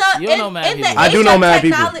without in it. the- You don't know mad in the people. I do age know of mad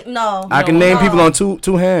people. No. I can No, name no. people on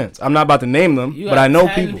two hands. I'm not about to name them, You but I know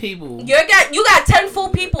 10 people. You got 10 full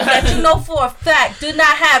people that you know for a fact do not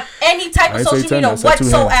have any type I of didn't say social 10, media I said 2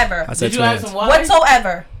 hands. whatsoever. I said Did 2 you ask hands. him why?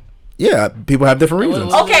 Whatsoever. Yeah, people have different What-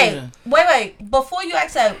 reasons. what- Okay, Yeah. wait. Before you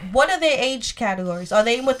ask that, what are their age categories? Are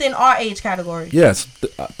they within our age category? Yes,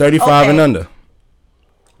 35 and Okay. under.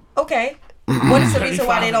 Okay. What is the reason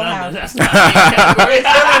why they don't have? That's not a It's really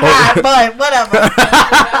not, but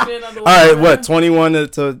whatever. All right, what 21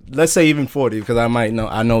 to let's say even 40 because I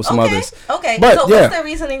know some Okay. others. Okay. But, so yeah. what's the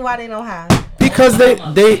reasoning why they don't have? Because they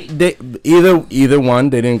either one,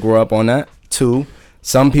 they didn't grow up on that. Two,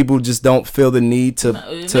 some people just don't feel the need to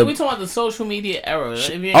We talking about the social media era. If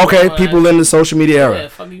you ain't okay, going on people that- in the social media Yeah, era.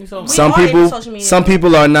 fuck you talking Some are in the people social media some era.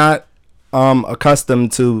 people are not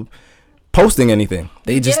accustomed to posting anything.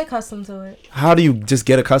 They just Get accustomed to it. how do you just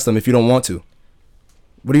get accustomed if you don't want to?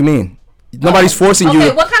 What do you mean? Nobody's forcing Okay,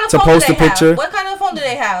 you what kind of to phone post do a they have? put. What kind of phone do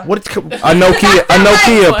they have? What a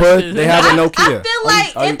Nokia, put. They have a Nokia. I feel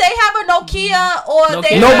like if they have a Nokia or Nokia.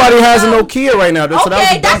 they Nobody has a no. Nokia right now. So that was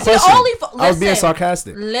Okay, a dumb that's the question. only I was being listen.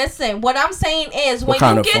 sarcastic. Listen, what I'm saying is when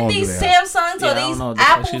kind you of get phone do these they have? Samsungs Yeah, I or don't these know what the fuck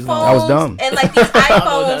Apple she's phones going. That was dumb. and like these I don't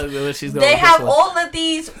know where iPhones, she's going they with this have one. all of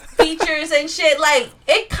these features and shit. Like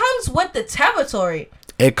it comes with the territory.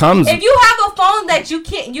 It comes. If you have a phone that you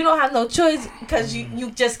don't have no choice because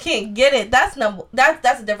you just can't get it. That's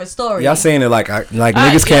a different story. Y'all saying it like Alright,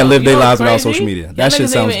 niggas can't yo, live you their know lives what's without crazy? social media. Y'all That shit niggas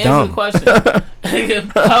sounds didn't even dumb. answer the question.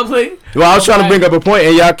 Public. Well, I was trying to bring up a point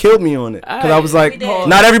and y'all killed me on it because I was like, we did.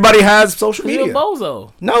 not everybody has social You're a media.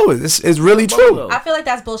 bozo. No, it's really true. Bozo. I feel like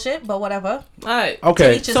that's bullshit, but whatever. All right.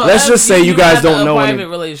 Okay, each his so own. let's just say you guys rather don't know a private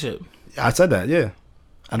any. relationship. I said that, yeah.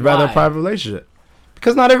 I'd rather a Why? private relationship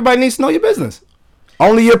because not everybody needs to know your business.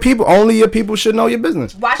 Only your people should know your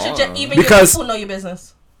business. Why should even Because- your people know your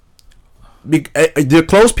business? The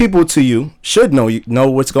close people to you should know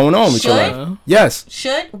what's going on with your Should? life. Yes,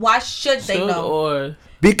 Why should they Should know? or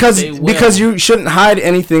because They will. you shouldn't hide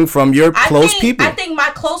anything from your close people. I think my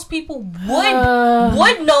close people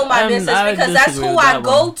would know my business I because that's disagree who with I that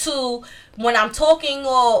go one. to when I'm talking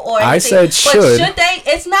or anything. I said But should. should they?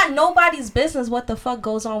 It's not nobody's business what the fuck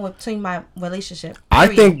goes on between my relationship. I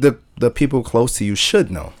Period. think the people close to you should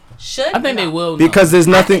know should. I think No. they will know. because there's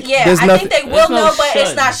nothing. I nothing. think they will There's no know, but it's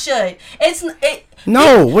should. not should. It.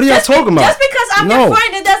 No, what are y'all just talking about? Just because I'm No. your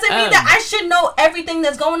friend, it doesn't mean Um, that I should know everything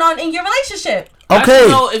that's going on in your relationship. I Okay,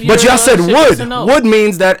 should know if you're but in a y'all said relationship, would. to know. Would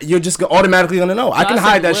means that you're just automatically gonna know. I can I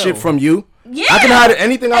hide said that will. shit from you. Yeah. I can hide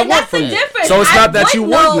anything I And want that's from the you. difference. So it's I not that you would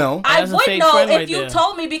know. I That's a would fake know friend if right you there.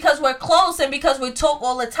 told me because we're close and because we talk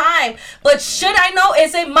all the time. But should I know?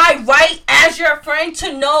 Is it my right as your friend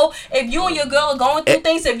to know if you and your girl are going through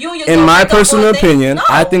things? If you and your In girl my break up or personal things? opinion, No.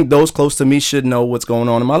 I think those close to me should know what's going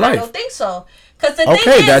on in my I life. don't think so. Cause the Okay,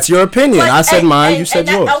 thing is, that's your opinion. but- I said mine, you said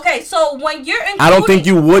yours. Okay, so when you're including, I don't think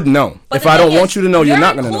you would know. but If the I don't thing want is, you to know, you're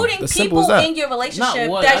not gonna know. including As simple as people that. in your relationship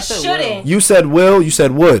would, I that said shouldn't. You said will, you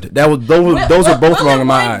said would. Those are both Will wrong and in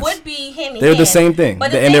my would eyes. Would be hand in They're the hand. same thing, But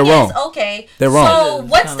the and they're thing wrong. is, okay, They're wrong. So It's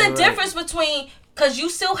what's kinda the right. difference between? Because you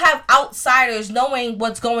still have outsiders knowing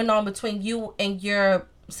what's going on between you and your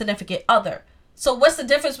significant other. So what's the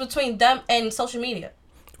difference between them and social media?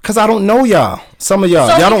 Cause I don't know y'all. Some of y'all,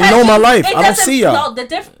 So y'all don't because know my life. it I don't doesn't- see y'all.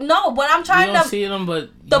 No, what I'm You trying don't to see them, but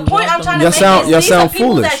the you point want I'm trying them to Y'all make sound- y'all is these are sound people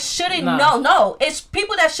foolish. that shouldn't Nah. know. No, it's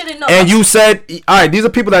people that shouldn't know. And you said, all right, these are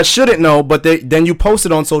people that shouldn't know, but then you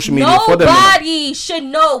posted on social media for them. to know. Nobody should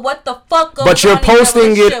know what the fuck goes But you're on in your posting it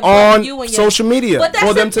relationship on but you and your- social media But that's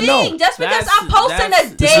for them the to thing. know. Just because I'm posting a that's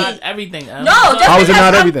not date. everything. No, just How is it because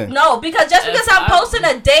not I'm, everything? No, because just because If I'm I- posting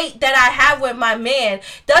a date that I have with my man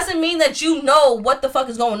doesn't mean that you know what the fuck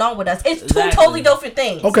is going on with us. It's two Exactly. totally different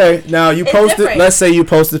things. Okay, now you It's posted. different. Let's say you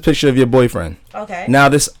posted a picture of your boyfriend. Okay. Now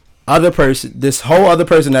this whole other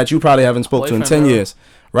person that you probably haven't spoke to in Boyfriend, 10 bro. years,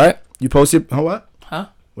 right? You posted. What? Huh?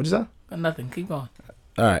 What'd you say? Nothing. Keep going.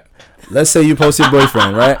 All right. Let's say you post your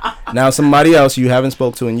boyfriend, right? Now somebody else you haven't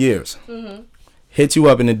spoke to in years hit you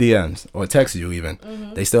up in the DMs or text you even.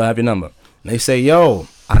 They still have your number. They say, "Yo,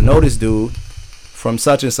 I know this dude from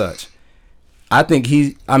such and such. I think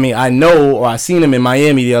I know or I seen him in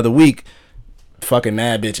Miami the other week. Fucking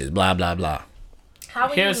mad bitches, blah blah blah." How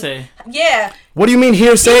would Hearsay. Yeah. What do you mean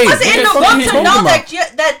hearsay? He wasn't in the What the fuck room are you to talking know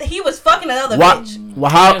about? that he was fucking another What? bitch. Well,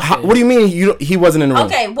 how? What do you mean he wasn't in the room?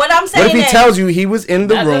 Okay, what I'm saying What if he is, tells you he was in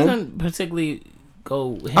the That room? doesn't particularly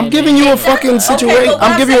go. I'm giving you a fucking situation. but what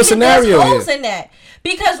I'm giving you a saying is there's scenario holes here. in that.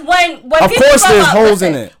 Because when Of people course go there's out, holes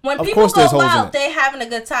listen, in it. When Of people course there's go holes in out, it. they having a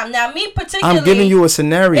good time. Now, me particularly, I'm giving you a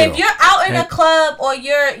scenario. if you're out in a And- club or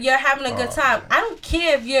you're having a good time, I don't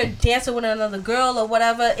care if you're dancing with another girl or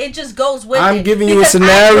whatever. It just goes with it. I'm giving you a Because I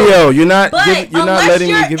scenario. know- You're not. But You're not unless letting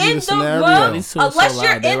me you're give you in a the scenario. room, These two are so unless loud,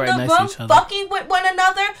 you're they're in right the next to room each other. fucking with one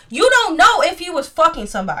another, you don't know if he was fucking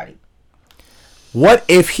somebody. What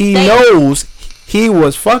if he They- knows he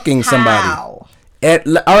was fucking somebody? How?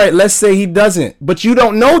 All right, let's say he doesn't, but you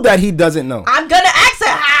don't know that he doesn't know. I'm gonna ask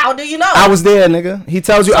her. How do you know? I was there, nigga. He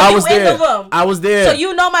tells you So I you was in there. the room. I was there. So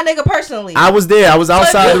you know my nigga personally. I was there. I was So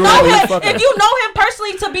outside if the you room. know when he him, fucking. if you know him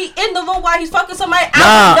personally to be in the room while he's fucking somebody, Nah,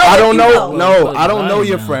 I I don't if know. you know. No, Well, I don't know lying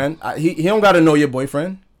your now. friend. He don't got to know your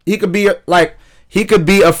boyfriend. He could be he could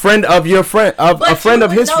be a friend of your friend, But a friend you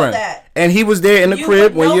of his would know friend. that. And he was there in the You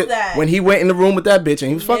crib would know when that. when he went in the room with that bitch and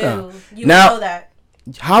he was fucking her. You Now, know that.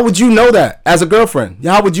 how would you know that as a girlfriend?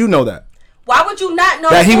 How would you know that? Why would you not know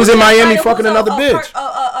That he was in who's Miami who's fucking another bitch?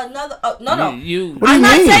 No. What do you I'm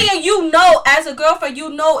not mean? saying you know as a girlfriend. You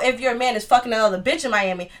know if your man is fucking another bitch in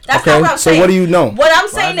Miami. That's Okay, not what I'm so saying. what do you know? What I'm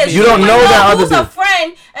saying is You don't would know that other who's a dude.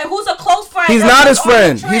 friend and who's a close friend. He's and not who's his on the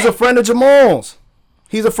friend. trip. He's a friend of Jamal's.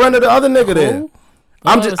 He's a friend of the other nigga there.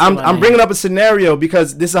 I'm bringing up a scenario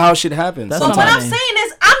because this is how shit happens. That's But not what my I'm name. saying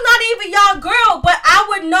is, I'm not even y'all girl, but I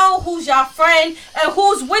would know who's y'all friend and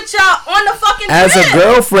who's with y'all on the fucking As trip. a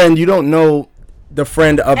girlfriend, you don't know the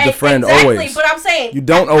friend of the friend exactly, always. but I'm saying You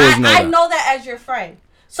don't always know I that. know that as your friend,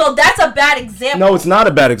 so that's a bad example. No, it's not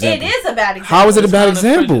a bad example. It is a bad example. How is it a bad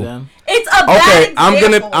example? It's a bad Okay,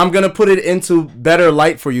 example. I'm gonna put it into better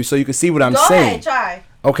light for you so you can see what I'm Go saying. ahead, try.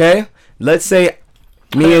 Okay, let's say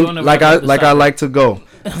me Okay, and wanna like wrap up this I topic. like to go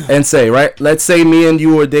and say, right. Let's say me and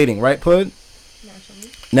you were dating, right, Pud?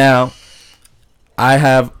 Now, I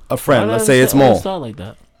have a friend. Let's say it's Mo, Like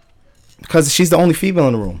that. because she's the only female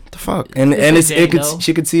in the room. The fuck, and It's a it could Jane Doe.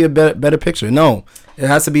 she could see a better picture. No, it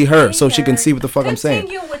has to be her so she can see what the fuck I'm saying.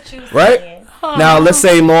 Continue what you Right? saying. Now let's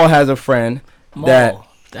say Mo has a friend that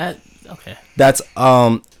Okay. that's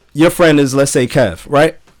your friend is, let's say, Kev,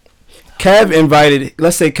 right?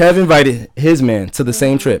 Let's say Kev invited his man to the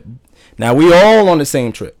same trip. Now we all on the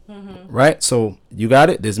same trip, right? So you got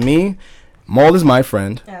it. There's me. Maul is my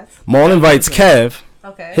friend. Yes. Maul invites Kev,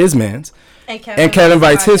 Okay. his man's, and Kev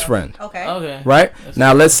invites his somebody friend. else. Okay. Okay. Right?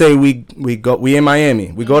 Now let's say we in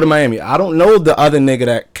Miami. We go to Miami. I don't know the other nigga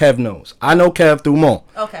that Kev knows. I know Kev through Mo.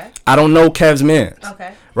 Okay. I don't know Kev's man's.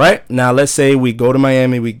 Okay. Right? Now let's say we go to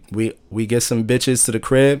Miami, we get some bitches to the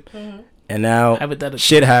crib, and now Hypothetically.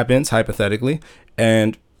 shit happens, hypothetically,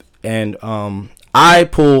 and I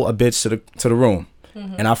pull a bitch to the room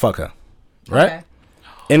and I fuck her. Right? Okay.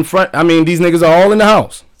 In front, I mean, these niggas are all in the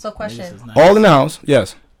house. So question: All in the house,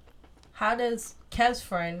 yes. how does Kev's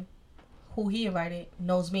friend, who he invited,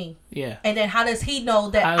 knows me? Yeah. And then how does he know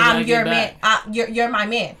that How does I'm that your get man? back? You're my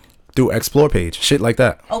man. Through explore page, shit like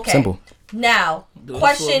that. Okay. Simple. Now, Do it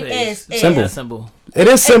question full page. is Simple. Yeah, simple. It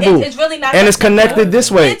is simple. It's really not and that it's connected simple. this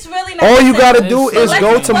way. It's really not All that you gotta simple. do is So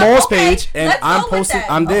go let's- to but Mo's okay, page and let's I'm go with posting. that.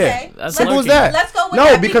 I'm there. Okay. That's Simple as working. that. Let's go with No,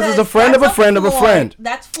 that because it's a friend of a that's friend of a flawed. friend.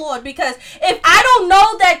 That's flawed because if I don't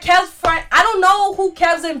know that Kev's friend, I don't know who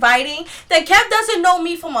Kev's inviting, then Kev doesn't know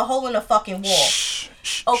me from a hole in a fucking wall.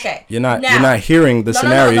 Okay. You're not Now, hearing the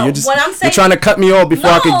scenario. No. You're just What I'm saying, you're trying to cut me off before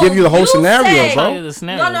I could give you the whole scenario, bro. The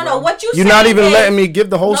scenario, No. bro. What you You're saying not even is, letting me give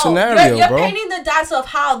the whole scenario, you're bro. painting the dots of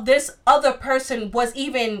how this other person was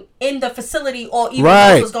even in the facility or even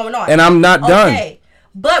Right. what was going on. And I'm not done. Okay.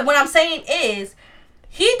 But what I'm saying is,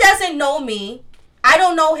 he doesn't know me. I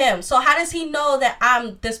don't know him. So how does he know that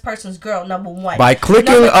I'm this person's girl, number one? By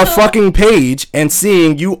clicking Number a two, fucking page and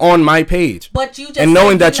seeing you on my page. But you just and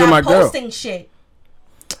knowing said that you're not my girl. posting shit.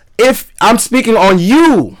 If I'm speaking on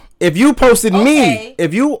you, if you posted Okay. me,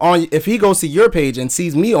 if he goes to your page and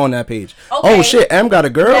sees me on that page, Okay. oh shit, M got a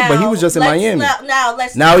girl, but he was just in Miami.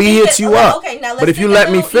 Now He hits you up. Okay, now let's but if you think a let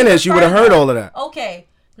me little finish, you even would have heard further. all of that. Okay.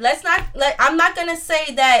 I'm not gonna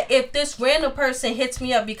say that if this random person hits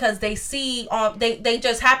me up because they see they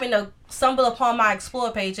just happen to stumble upon my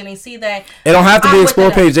Explore page and they see that It don't have to I'm be with Explore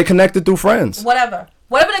them. page. They connected through friends. whatever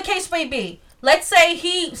the case may be. Let's say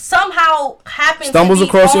he somehow happens Stumbles to be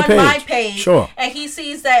across on your my page. page, Sure. and he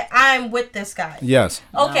sees that I'm with this guy. Yes.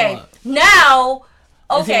 Okay, Now,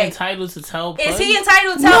 now, Is he okay, entitled to tell? is Pud? he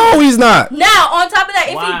entitled to tell No, me? he's not. Now, on top of that,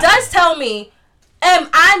 if Why? he does tell me, am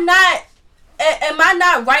I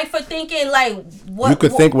not right for thinking like what? You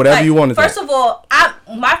could think whatever you wanted to First of all,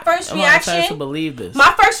 my first I'm not entitled to reaction, believe this.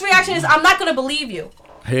 my first reaction is I'm not gonna believe you.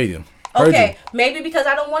 I hear you. Heard Okay, you. maybe because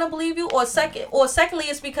I don't want to believe you, or secondly,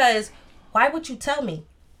 it's because why would you tell me?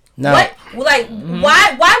 Now, What like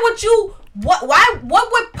why would you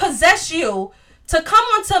what would possess you to come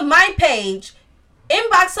onto my page,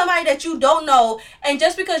 inbox somebody that you don't know, and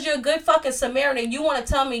just because you're a good fucking Samaritan, you want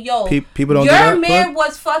to tell me, yo, people don't do your that, man Pud?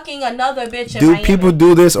 was fucking another bitch in do Miami. people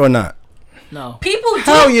do this or not? No. People do.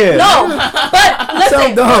 Hell yeah. No, but listen.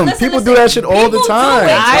 Sound dumb. Listen, People listen. do that shit all the People do time. it,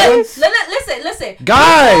 Guys? but listen.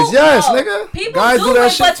 Guys, People- yes, no, nigga. People Guys do that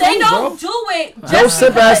it, shit but they too, don't bro. do it. Those Just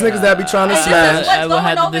simp ass because. niggas that be trying to And this is smash. I what's would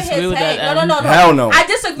have going to over his disagree with head. that, No. Hell no. I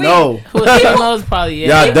disagree. No. Who knows? Probably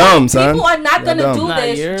yeah. Y'all dumb, son. People are not Y'all gonna dumb. do Nah,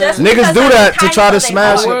 this. you're- Just Niggas because do of that the to try to kindness they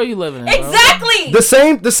smash What it. are. world you living in? Bro? Exactly.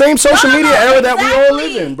 The same social No, media era that we all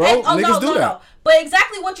exactly. live in, bro. And- Niggas do that. But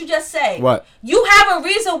exactly what you just said. What? You have a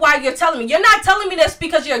reason why you're telling me. You're not telling me this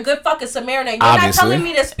because you're a good fucking Samaritan. You're Obviously. not telling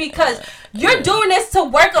me this because you're doing this to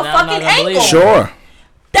work a Nah, I'm not fucking gonna believe angle. it. Sure.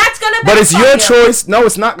 That's gonna But it's backfire. your choice. No,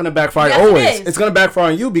 it's not gonna backfire Yes, it always. is. It's gonna backfire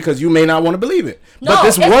on you because you may not want to believe it. No, but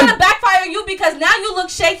this it's one gonna backfire you because now you look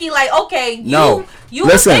shaky. Like, okay, No. you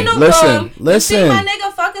Listen, was in the room, you see listen. my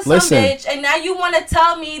nigga fucking some Listen. bitch, and now you want to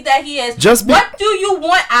tell me that he is. Just be- what do you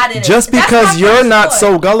want out of this? just That's because my you're first not thought.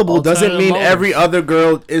 so gullible doesn't Alternative mean motives. every other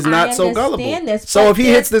girl is I not so understand gullible. this, So but if he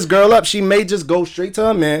hits this girl up, she may just go straight to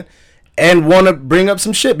her man and want to bring up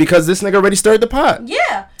some shit because this nigga already stirred the pot.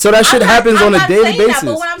 Yeah. So that shit happens I'm on a not daily saying that, basis.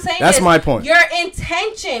 but what I'm saying That's is my point. Your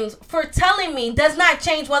intentions for telling me does not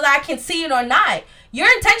change whether I can see it or not. Your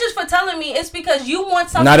intentions for telling me is because you want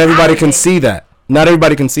something. Not everybody out of can it. see that. Not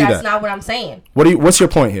everybody can see That's that. not what I'm saying. What's your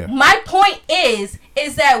point here? My point is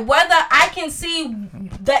that whether I can see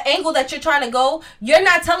the angle that you're trying to go, you're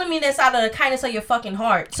not telling me this out of the kindness of your fucking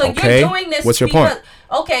heart. So Okay. you're doing this. What's your because, point?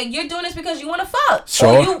 Okay, you're doing this because you want to fuck. Sure,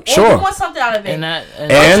 Or you sure. want something out of it.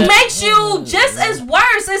 And- Which makes you just as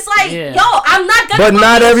worse. It's like, Yeah. yo, I'm not gonna. But fuck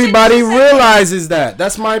not this shit everybody you said. realizes that.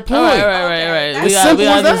 That's my point. All right. Okay, We It's got simple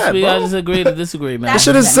as that, we bro. gotta just agree to disagree, man. This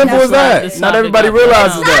shit is That's- simple as that's that. right. Not everybody It's not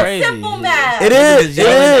realizes It's not that. crazy. simple math. It is. It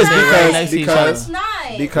yelling is and yelling next to each No, other. it's not.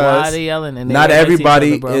 Why are because they yelling? And they not right next to each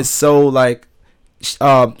everybody other, bro? is so like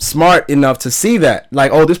smart enough to see that.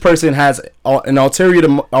 Like, oh, this person has an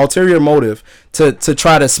ulterior motive to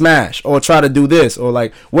try to smash or try to do this, or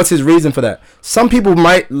like, what's his reason for that? Some people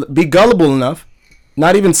might be gullible enough.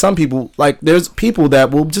 Not even some people. Like, there's people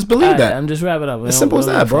that will just believe Alright, that. I'm just wrapping up. As simple as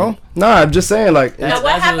that, bro. Nah, I'm just saying, like, That's- Now,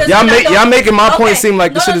 what that's happens what- when I don't- y'all making my point Okay, seem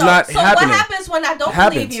like this shit is not so happening. what happens when I don't It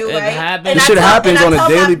happens. believe you, It right? happens. And This I shit tell- happens and I on a tell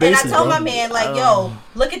daily my- basis, And I tell bro. my man, like, yo,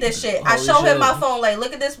 look at this shit. I Holy show him shit. my phone, like,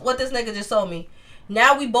 look at this, what this nigga just told me.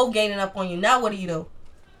 Now we both gaining up on you. Now what do you do?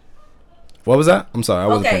 What was that? I'm sorry, I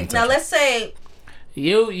wasn't paying Okay, now attention. let's say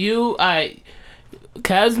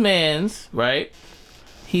Kev's man's right.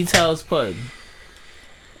 He tells Pud.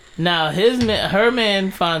 Now her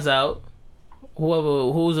man finds out.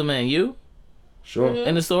 Who's the man? You Sure.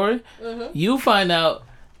 in the story. You find out,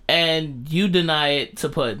 and you deny it to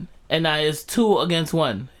Pud. And now it's 2 against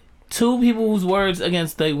 1. 2 people whose words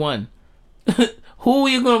against they one. Who are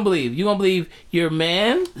you gonna believe? You gonna believe your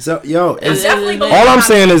man? So, yo, I'm definitely all believe all I'm my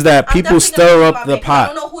saying man. is that I'm people definitely stir gonna up believe the my man. I pot.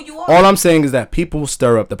 don't know who you are. All I'm saying is that people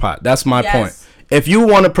stir up the pot. That's my Yes. point. If you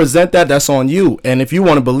want to present that, that's on you. And if you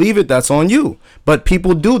want to believe it, that's on you. But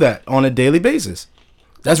people do that on a daily basis.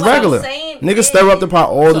 That's What I'm regular. saying Niggas stir up the pot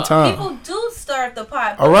all the People time. do stir stir up the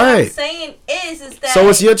pot. But All what I'm right. saying is that So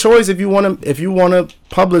it's your choice if you want to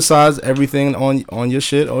publicize everything on your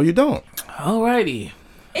shit or you don't. Alrighty.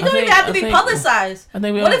 it don't even have to be publicized. I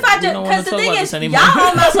think What if I just because the thing is y'all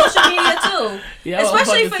on my social media too, Yeah,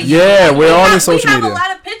 especially for you. Yeah, we're all in social We have media. a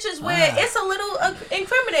lot of pictures where it's a little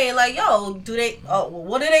incriminating. Like, yo,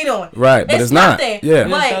 what are they doing? Right, but it's not. nothing. Yeah.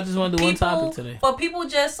 I But just want to do one topic today. But people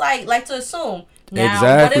just like to assume. Now,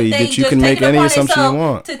 Exactly, what if they that you just can take make it any upon assumption you themselves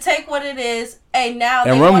want. to take what it is, and now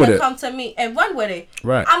And they run want with to it. come to me and run with it.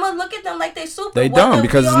 Right. I'm gonna look at them like they stupid. They whether dumb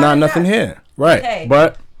because we it's are not or nothing here. Right. Okay.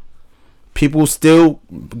 But people still,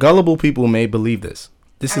 gullible people may believe this.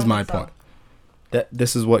 This I is don't my think so. point. That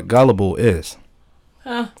this is what gullible is.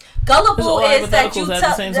 Gullible all is that you hypotheticals at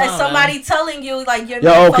the same time, somebody telling you like your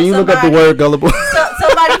Yo, man can you fucked look up the somebody. word gullible?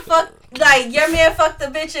 Somebody fuck like your man fucked a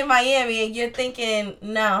bitch in Miami and you're thinking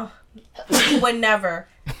no, you would never.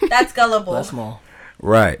 That's gullible. That's small.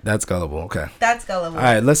 Right. That's gullible. Okay. That's gullible. All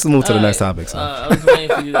right. Let's move to the All next right. topic. So. I was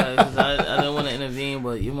waiting for you guys because I didn't want to intervene,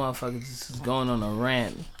 but you motherfuckers just is going on a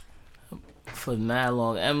rant for mad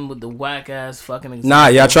long. And with the whack ass fucking example. Nah,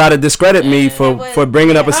 y'all try to discredit me And- for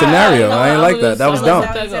bringing up a scenario. no, I ain't I like was that. That was just- dumb.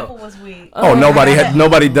 That That go. example was weak. Oh,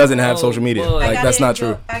 nobody doesn't have social media. boy. Like that's not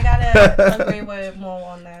true. I gotta agree with Mo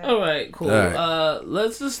on that. All right, cool. All right.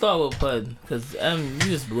 Let's just start with Pud because you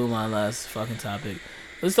just blew my last fucking topic.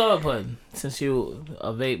 Let's start with Pud since you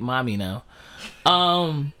a vape mommy now.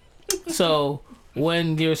 So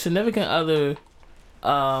when your significant other,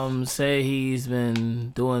 say he's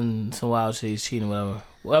been doing some wild shit, he's cheating,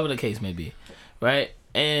 whatever the case may be, right?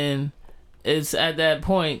 And it's at that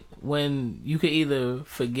point when you could either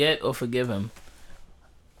forget or forgive him.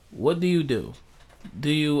 What do you do?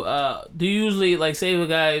 Do you usually, like, say if a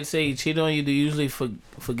guy say he cheated on you, do you usually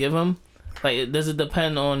forgive him? Like, does it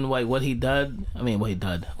depend on like what he did? I mean, what he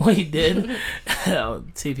did.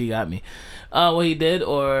 TP got me. What he did,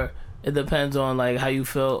 or it depends on like how you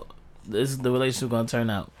feel is the relationship gonna turn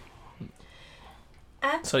out.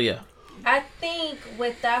 So yeah. I think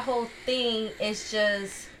with that whole thing, it's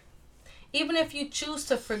just even if you choose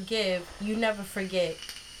to forgive, you never forget.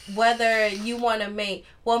 Whether you want to me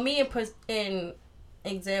in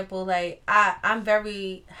example, like I'm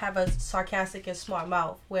very have a sarcastic and smart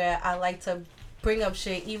mouth where I like to bring up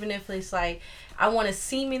shit even if it's like I want to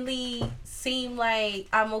seem like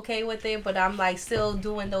I'm okay with it, but I'm like still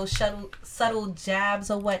doing those subtle jabs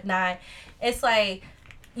or whatnot. It's like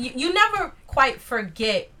you never quite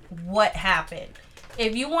forget what happened.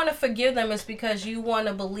 If you want to forgive them, it's because you want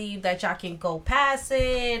to believe that y'all can go past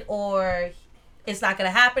it or it's not going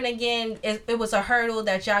to happen again. It was a hurdle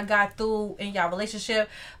that y'all got through in y'all relationship.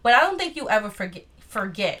 But I don't think you ever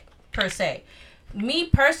forget per se. Me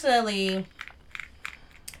personally,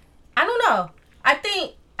 I don't know. I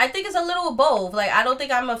think it's a little of both. Like, I don't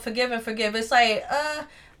think I'm a forgive and forgive. It's like,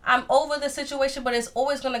 I'm over the situation, but it's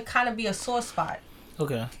always going to kind of be a sore spot.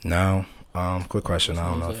 Okay. Now, quick question. I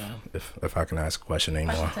don't know if I can ask a question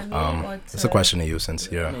anymore. It's a question to you since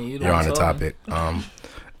you're on the topic.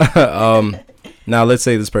 Now let's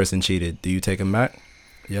say this person cheated. Do you take him back?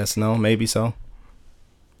 Yes, no, maybe so.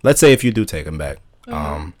 Let's say if you do take him back,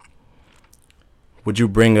 would you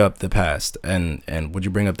bring up the past and would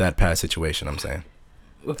you bring up that past situation? I'm saying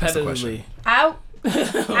Repetitively. I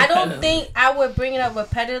don't think I would bring it up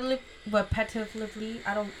repetitively.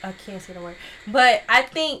 I can't say the word. But I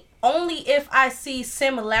think only if I see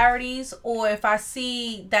similarities or if I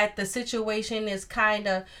see that the situation is kind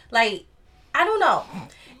of like, I don't know.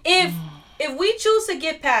 If we choose to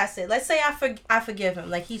get past it, let's say I forgive him.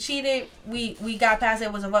 Like he cheated, we got past it.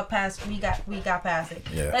 It was a rough pass. We got past it.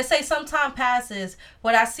 Yeah. Let's say some time passes,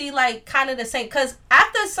 but I see like kind of the same. Cause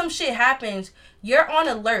after some shit happens, you're on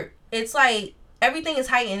alert. It's like everything is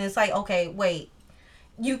heightened. It's like, okay, wait.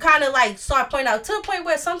 You kind of like start pointing out to the point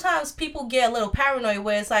where sometimes people get a little paranoid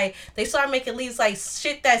where it's like they start making leads like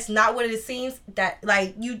shit that's not what it seems, that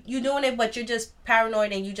like you doing it but you're just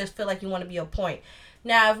paranoid and you just feel like you want to be a point.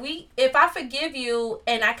 Now if I forgive you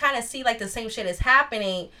and I kind of see like the same shit is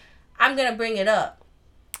happening, I'm gonna bring it up.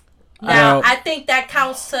 Now I think that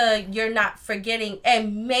counts to you're not forgetting,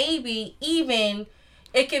 and maybe even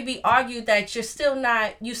it could be argued that you still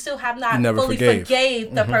have not fully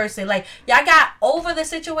forgave the person. Like, y'all got over the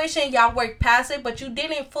situation, y'all worked past it, but you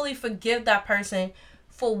didn't fully forgive that person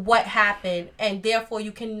for what happened, and therefore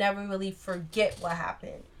you can never really forget what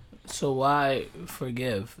happened. So why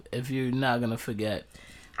forgive if you're not gonna forget?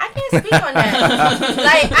 I can't speak on that.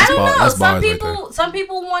 Like, I don't know. Some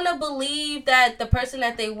people want to believe that the person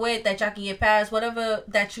that they with, that y'all can get past, whatever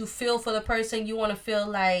that you feel for the person, you want to feel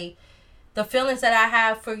like the feelings that I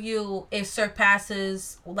have for you, it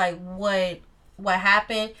surpasses like what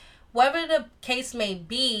happened. whatever the case may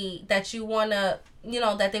be, that you want to,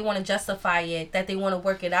 that they want to justify it, that they want to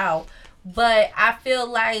work it out. But I feel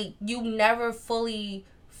like you never fully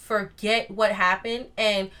forget what happened.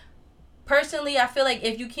 And personally, I feel like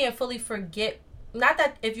if you can't fully forget, not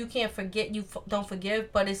that if you can't forget, you don't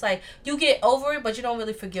forgive, but it's like you get over it, but you don't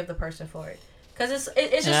really forgive the person for it. Because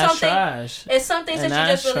it's just something. Trash. It's some things that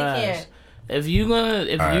you just really can't. If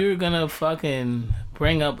you're gonna fucking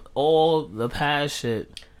bring up all the past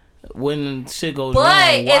shit when shit goes wrong,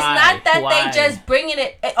 but it's not that they just bringing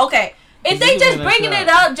it. Okay, if they just bringing it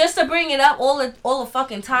up just to bring it up all the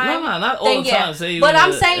fucking time. No, not all the time. But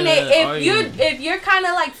I'm saying that if you're kind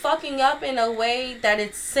of like fucking up in a way that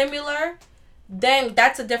it's similar, then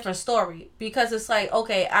that's a different story. Because it's like,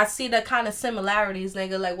 okay, I see the kind of similarities,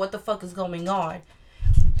 nigga. Like, what the fuck is going on?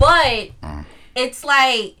 But it's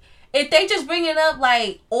like, if they just bring it up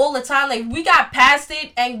like all the time, like we got past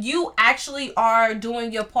it, and you actually are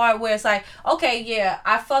doing your part where it's like, okay, yeah,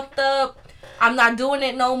 I fucked up. I'm not doing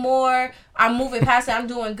it no more. I'm moving past it. I'm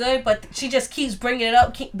doing good. But she just keeps bringing it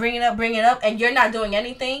up, and you're not doing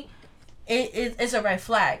anything. It's a red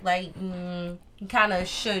flag. Like, you kind of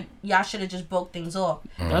y'all should have just broke things off.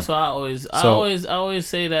 That's why I always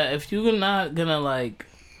say that if you're not gonna like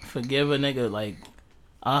forgive a nigga like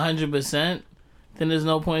 100%, then there's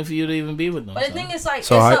no point for you to even be with them. But the thing is,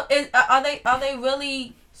 like, are they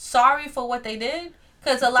really sorry for what they did?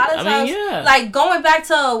 Because a lot of times, like, going back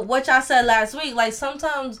to what y'all said last week, like,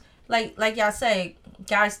 sometimes, like y'all say,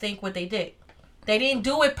 guys think what they did. They didn't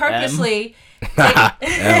do it purposely.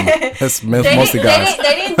 That's mostly guys.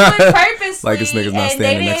 They didn't do it purposely. Like this nigga's not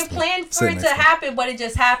standing next to me. They didn't plan for it to happen, but it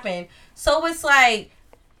just happened. So it's like,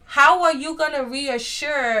 how are you going to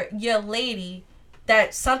reassure your lady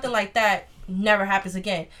that something like that never happens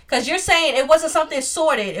again? Because you're saying it wasn't something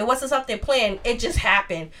sorted, it wasn't something planned, it just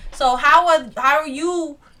happened. So how are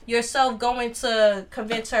you yourself going to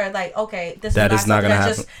convince her, like, okay, this is not gonna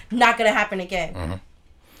happen. Just not gonna happen again?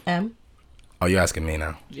 Oh, you're asking me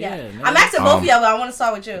now? Yeah, no. I'm asking both of y'all, but I want to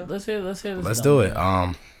start with you. Let's hear let's do it.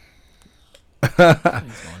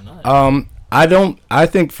 I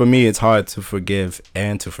think for me it's hard to forgive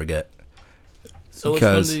and to forget. So which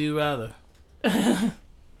one do you rather?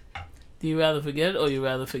 Do you rather forget or you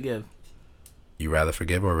rather forgive? You rather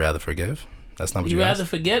forgive or rather forgive? That's not what you asked. You rather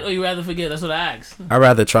forget or you rather forget? That's what I asked. I'd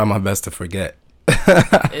rather try my best to forget.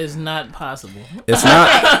 It's not possible. It's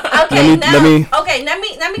not. Okay, let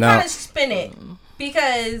me kind of spin it,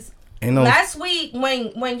 because last week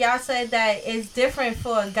when y'all said that it's different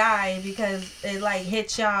for a guy because it like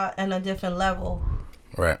hits y'all on a different level.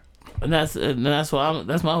 Right. And that's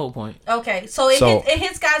my whole point. Okay, so it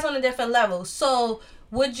hits guys on a different level. So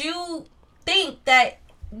would you think that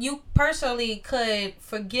you personally could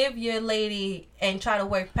forgive your lady and try to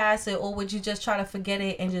work past it, or would you just try to forget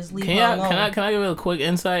it and just leave her alone? Can I give a quick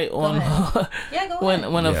insight on go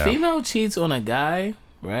ahead. When a female cheats on a guy,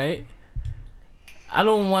 right? I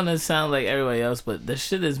don't want to sound like everybody else, but the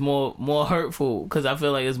shit is more hurtful because I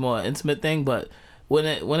feel like it's more an intimate thing. But when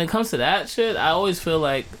it comes to that shit, I always feel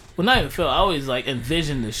like, well, not even feel, I always like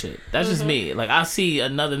envision this shit. That's just me. Like, I see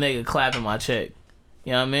another nigga clapping my chick.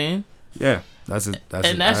 You know what I mean? Yeah. That's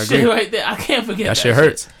that shit right there. I can't forget that shit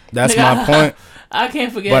hurts. That's nigga, my point. I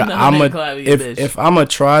can't forget another nigga clapping your bitch. If I'm gonna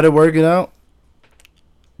try to work it out,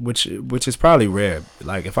 which is probably rare.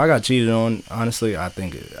 Like, if I got cheated on, honestly, I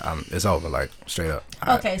think it's over. Like, straight up.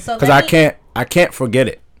 Okay, so because I can't forget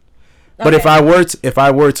it. Okay. But if I were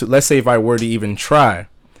to, let's say if I were to even try,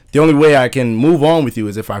 the only way I can move on with you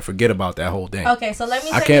is if I forget about that whole thing. Okay, so let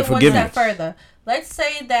me take it one step further. Let's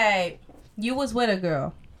say that you was with a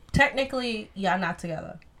girl. Technically, y'all not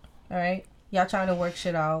together. All right, y'all trying to work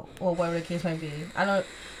shit out or whatever the case may be.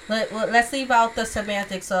 Let's leave out the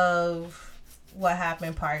semantics of what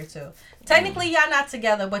happened prior to. Technically, y'all not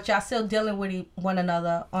together, but y'all still dealing with one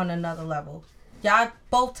another on another level. Y'all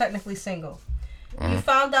both technically single. You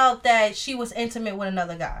found out that she was intimate with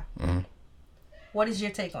another guy. What is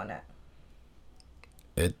your take on that?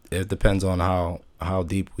 It depends on how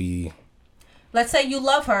deep we. Let's say you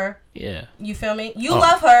love her. Yeah. You feel me? You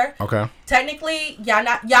love her. Okay. Technically,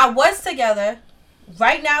 y'all was together.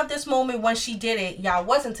 Right now, this moment when she did it, y'all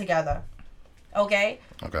wasn't together. Okay?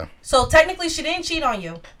 Okay. So technically, she didn't cheat on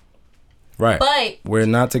you. Right. But we're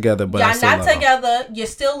not together, but y'all not together. You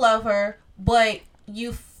still love her, but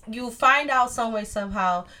you find out some way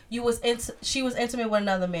somehow she was intimate with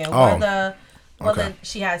another man. Whether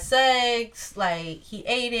she had sex, like he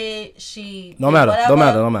ate it, don't matter.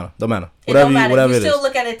 Whatever you it still is.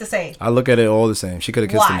 Look at it the same. I look at it all the same. She could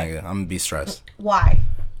have kissed the nigga. I'm gonna be stressed. Why?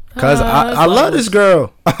 Cause I love this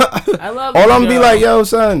girl. I love All this I'm gonna be girl. like, yo,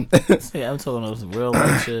 son. Yeah, I'm talking about some real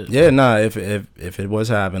life shit. Yeah, nah. If it was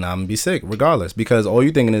happening, I'm gonna be sick regardless. Because all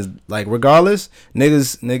you thinking is like, regardless,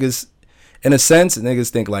 niggas, in a sense, niggas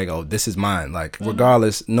think like, oh, this is mine. Like,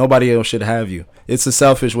 regardless, nobody else should have you. It's a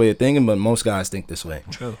selfish way of thinking, but most guys think this way.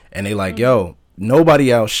 True. And they like, yo,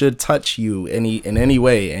 nobody else should touch you in any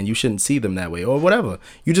way, and you shouldn't see them that way or whatever.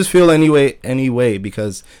 You just feel any way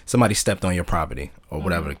because somebody stepped on your property or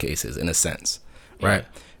whatever the case is, in a sense, right?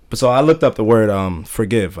 But so I looked up the word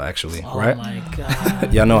forgive, actually, right? Oh my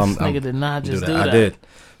god. Yeah, I know This nigga did not just do that. I did.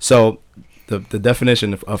 So the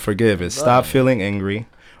definition of forgive is stop feeling angry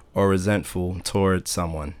or resentful towards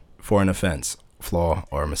someone for an offense, flaw,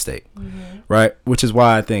 or mistake, right? Which is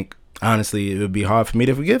why I think, honestly, it would be hard for me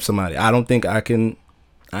to forgive somebody. I don't think I can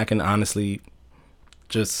honestly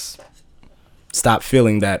just stop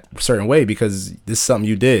feeling that certain way, because this is something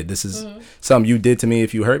you did. This is something you did to me.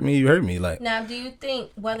 If you hurt me, you hurt me. Like, now, do you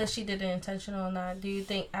think, whether she did it intentional or not, do you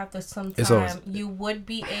think after some It's time always- you would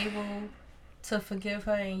be able to forgive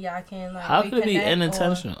her and y'all can like How could it be reconnect,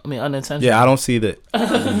 unintentional? I mean, unintentional. yeah, I don't see that.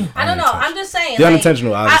 I don't know. I'm just saying. The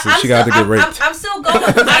unintentional, obviously. She got to get raped. I'm still going.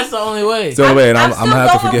 That's the only way. It's the only way, and I'm still gonna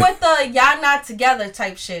have to going forgive. with the y'all not together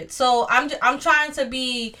type shit. So I'm trying to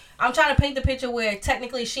paint the picture where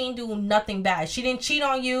technically she didn't do nothing bad. She didn't cheat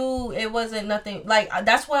on you. It wasn't nothing like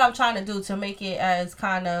that's what I'm trying to do to make it as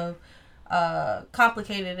kind of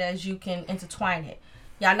complicated as you can intertwine it.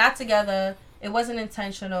 Y'all not together. It wasn't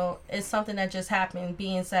intentional. It's something that just happened.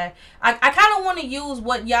 Being said, I kind of want to use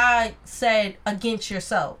what y'all said against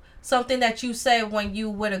yourself. Something that you said when you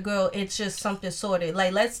with a girl, it's just something sorted.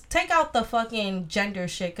 Like, let's take out the fucking gender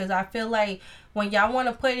shit, because I feel like when y'all want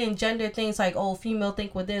to put in gender things like, oh, female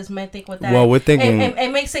think with this, men think with that. Well, we're thinking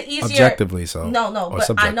it makes it easier. objectively, so No, or but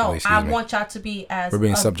I know. subjectively, excuse I me. want y'all to be as We're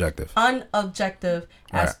being subjective. unobjective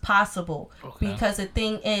as Right. possible. Okay. Because the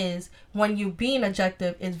thing is, when you being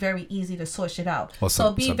objective, it's very easy to sort shit out. Well,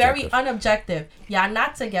 so be very subjective. unobjective. Y'all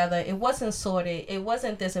not together. It wasn't sorted. It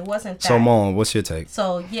wasn't this. It wasn't that. So, Mom, what's your take?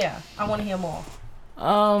 So yeah, I want to hear more.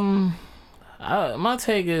 My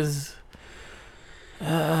take is,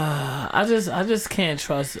 I just can't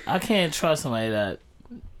trust. I can't trust somebody that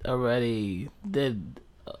already did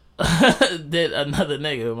another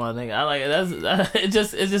nigga with my nigga. I like it.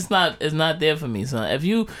 It's just not. It's not there for me, son.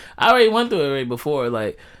 I already went through it already before.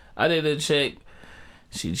 Like, I did a chick.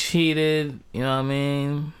 She cheated. You know what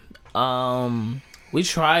I mean? We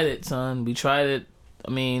tried it, son. We tried it. I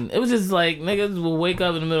mean, it was just like niggas will wake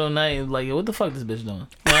up in the middle of the night and like, yo, what the fuck this bitch doing?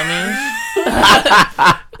 You know what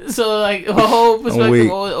I mean? So like, the whole perspective,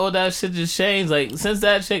 all that shit just changed. Like, since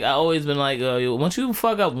that chick, I always been like, yo, once you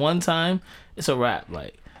fuck up one time, it's a wrap.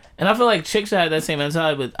 Like, and I feel like chicks should have that same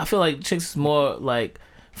mentality, but I feel like chicks is more like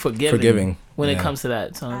forgiving when it comes to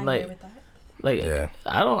that, son. I like, agree with that. like Yeah.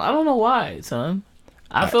 I don't know why, son.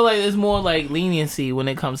 I feel like there's more like leniency when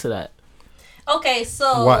it comes to that. Okay,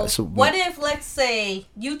 so What- what if, let's say,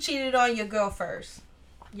 you cheated on your girl first?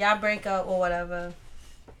 Y'all break up or whatever.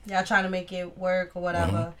 Y'all trying to make it work or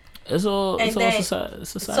whatever. It's all society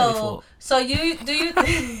fault. So you I'm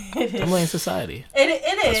blaming society.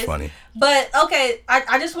 it That's is funny. But okay,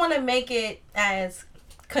 I just want to make it as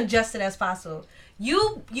congested as possible.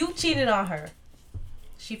 You cheated on her.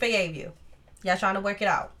 She forgave you. Y'all trying to work it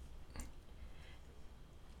out.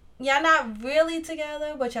 Y'all not really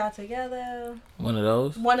together, but y'all together. One of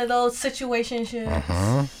those. One of those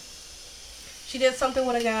situationships. She did something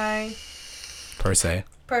with a guy, Per se.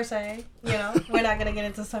 per se. You know, we're not gonna get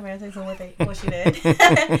into semantics of what she did.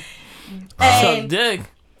 Suck And dick.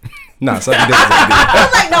 Nah, sucking dick is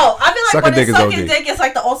I feel like Sucking when dick it's is sucking OD. dick, it's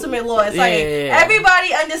like the ultimate law. It's like Yeah.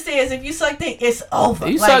 everybody understands if you suck dick, it's over.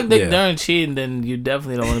 If you like, suck dick Yeah. during cheating, then you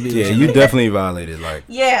definitely don't want to be Yeah, with you definitely violated. Like,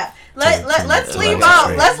 yeah. Let's like leave that's out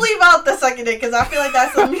straight. let's leave out the sucking dick because I feel like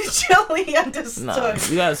that's a mutually understood. Nah,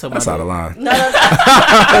 you gotta suck my that's dick. out of line. No,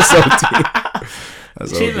 That's so deep.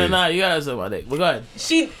 That's Cheating or OD. not, you gotta suck my dick. But go ahead.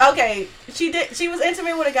 she did. She was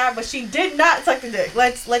intimate with a guy, but she did not suck the dick.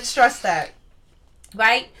 Let's stress that,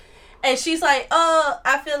 right? And she's like, "Oh,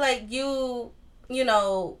 I feel like you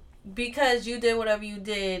know, because you did whatever you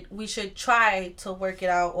did, we should try to work it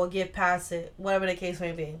out or get past it, whatever the case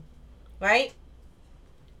may be, right?"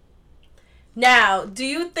 Now, do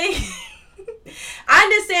you think? I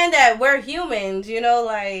understand that we're humans, you know,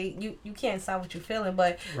 like you can't stop what you're feeling,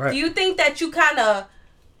 but Right. do you think that you kind of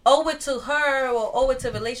owe it to her or owe it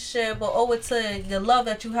to the relationship or owe it to the love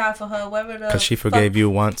that you have for her, whatever the Because she forgave you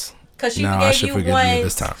once. Because she Now I forgave should you forgive once. you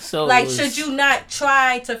this time. So Like, it was- should you not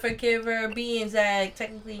try to forgive her, being that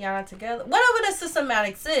technically y'all not together? Whatever the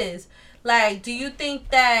systematics is, like, do you think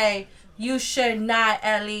that you should not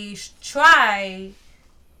at least try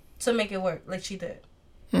to make it work like she did.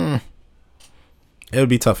 It would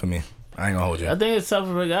be tough for me. I ain't gonna hold you. I think it's tough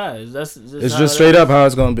for guys. It's just straight up how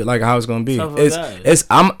it's gonna be. Like how it's gonna be. Tough for It's guys.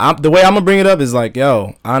 I'm the way I'm gonna bring it up is like,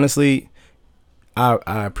 yo, honestly, I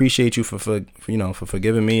appreciate you for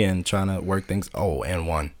forgiving me and trying to work things. Oh, and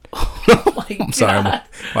one. Oh my I'm sorry, God. I'm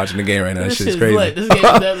watching the game right now. This This shit's shit's crazy. lit. This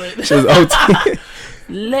game's dead lit. Shit's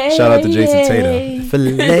OT. Shout out to Jason Tatum.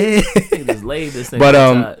 Filet. He just laid this thing But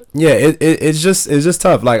on top. yeah, it's just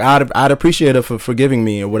tough. Like I'd appreciate her for forgiving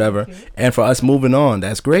me or whatever, and for us moving on.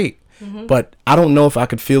 That's great. But I don't know if I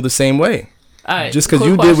could feel the same way. All right, just 'cause quick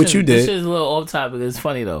you did what question. you did. This is a little off topic. It's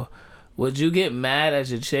funny though. Would you get mad at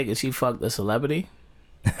your chick if she fucked a celebrity?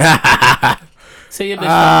 Say your bitch.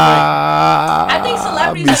 I think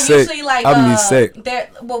celebrities are usually like. I'd be sick.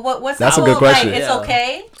 What's That's the a good whole, question. Like, it's Yeah.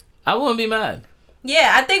 okay. I wouldn't be mad.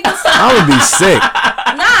 Yeah, I think. I would be sick.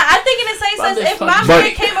 I think in the same sense, if my But-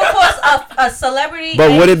 friend came across a celebrity, But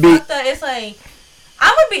and would it be- fucked her, it's like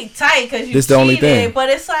I would be tight because you This cheated. the only thing. But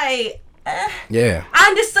it's like Yeah, I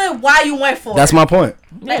understood why you went for that's it. my point.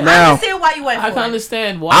 Like, I Now understand why you went I for can it.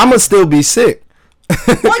 understand why. I'ma still be sick.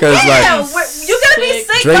 Well, Because yeah, like you gotta be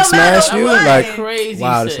sick Drake no matter smashed you? what. Like, crazy.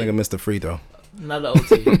 wow, sick. this nigga missed the free throw. Another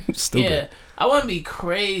OT. Stupid. Yeah, I wouldn't be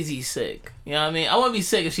crazy sick. You know what I mean? I wouldn't be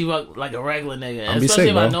sick if she fucked like a regular nigga. I'd be Especially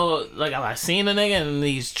sick, if I bro. know, like, if I seen a nigga and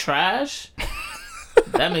he's trash.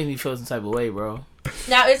 That makes me feel some type of way, bro.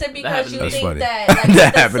 Now, is it because happened you to me. That's think funny. that like,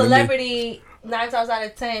 That the happened to me. celebrity 9 times out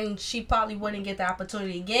of 10 she probably wouldn't get the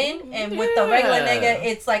opportunity again, and with the regular Yeah. nigga,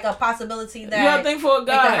 it's like a possibility that You gotta think for a it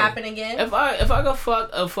guy. could happen again. If I could fuck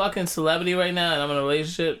a fucking celebrity right now and I'm in a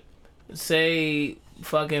relationship, say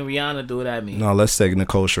fucking Rihanna do it at me. No, let's take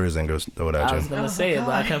Nicole Scherzinger throw it I at was you. gonna say it,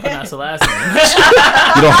 but I can't pronounce the last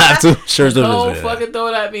name. You don't have to. Don't Scherzinger. fucking throw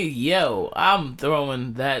it at me. Yo, I'm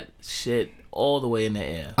throwing that shit all the way in the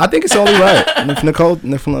air. I think it's only right. If Nicole this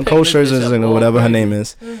bitch up Scherzinger, all whatever her crazy. name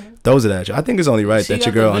is, throws it at you. I think it's only right She that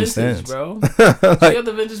your got girl the vintage, understands. bro. Like, She got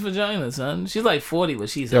the vintage vagina, son. She's like 40, but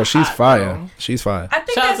she's yo, she's hot, fire. bro. She's fire. I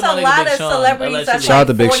think Shout out there's to my a nigga lot Big of Sean, celebrities that's allegedly. Shout out like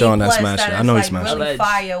to Big 40 Sean that plus smashed it. that I know he is, like, smashed it. really Alleged.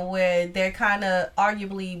 fire, where they're kind of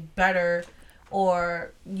arguably better,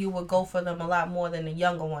 or you would go for them a lot more than the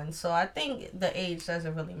younger ones. So I think the age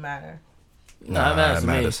doesn't really matter. Nah, it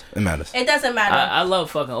matters. It matters. It doesn't matter. I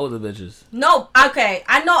love fucking older bitches. No, okay.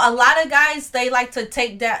 I know a lot of guys, they like to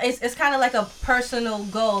take down. It's kind of like a personal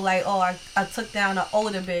goal. Like, oh, I took down an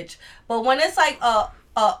older bitch. But when it's like a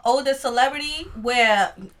older celebrity,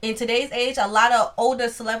 where in today's age, a lot of older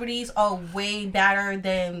celebrities are way better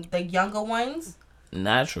than the younger ones.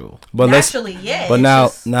 Natural. But Naturally, yeah. But it's now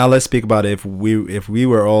just- let's speak about it. If we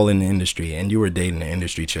were all in the industry and you were dating an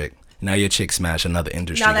industry chick, now your chick smash another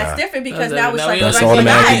industry now guy. that's different because Now now it's we- like that's a regular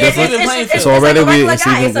automatically guy. different. It's already like a we- regular it's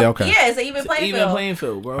guy. even- okay. Yeah, it's an even playing Even field. playing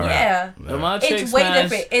field, bro. Yeah. If my chick It's way smash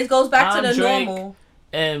different. It goes back to I'm the Drake. normal.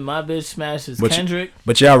 and my bitch smashes But you- Kendrick.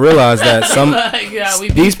 But y'all realize that some Like, yeah, we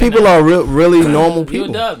these beefing people now. are really normal You a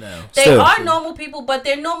people. dub now. They Still. are normal people, but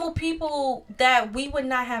they're normal people that we would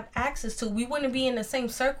not have access to. We wouldn't be in the same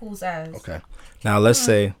circles as. Okay. Now let's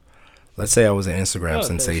say I was an Instagram Oh,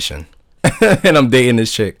 sensation, and I'm dating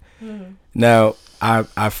this chick. Now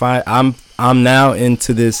I find I'm now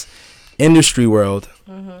into this industry world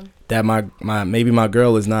that my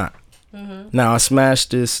girl is not. Now I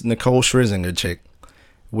smashed this Nicole Scherzinger chick.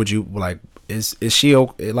 Would you like? Is she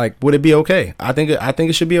okay? Like, would it be okay? I think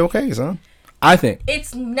it should be okay, son. I think.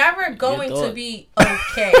 It's never going to thought. be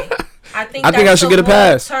okay. I think I should get a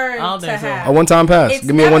pass. I don't think so. A one-time pass. It's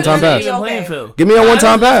Give me a never one-time gonna pass. be Even okay. playing field. Give me a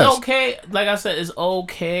one-time It's pass. okay. Like I said, it's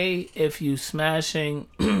okay if you smashing.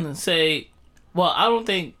 Say, well, I don't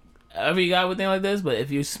think every guy would think like this, but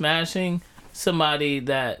if you're smashing somebody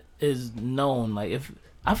that is known, like if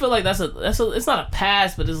I feel like that's a it's not a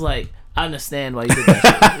pass, but it's like I understand why you did that.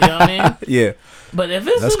 Shit, you know what I mean? Yeah. But if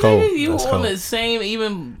it's That's a cold. nigga you That's on cold. the same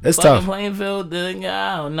even It's fucking tough. playing field, then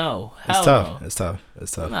I don't know. It's Hell tough. no. It's tough.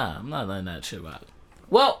 It's tough. Nah, I'm not letting that shit rock.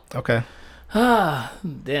 Well, Okay.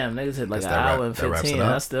 damn, niggas hit like Guess an that hour and that wraps it 15.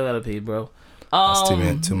 up. I still gotta pee, bro. That's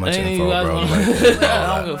too much anything info, you guys bro. wanna- Like,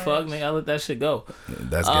 I don't give a fuck, nigga. I let that shit go.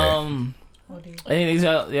 That's gay. Anything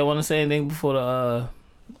y'all want to say anything before the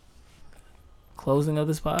closing of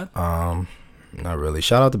this pod? Not really.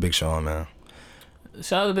 Shout out to Big Sean, man.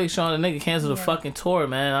 Shout out to Big Sean. The nigga canceled the fucking tour,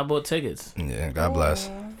 man. I bought tickets. Yeah, God bless.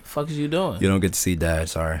 Fuck is you doing? You don't get to see Dad.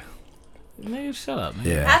 Sorry. Nigga, shut up, man. I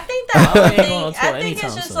Yeah. think that's Well, I the ain't going thing. on tour I think anytime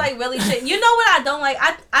it's just soon. like really shit. You know what I don't like? I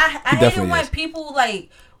hate it definitely when is. people like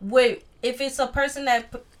would if it's a person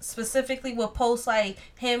that specifically will post like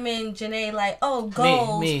him and Janae, like, oh,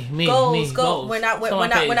 goals, goals. We're not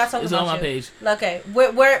talking it's about on my you. page. Okay,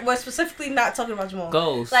 we're specifically not talking about Jamal.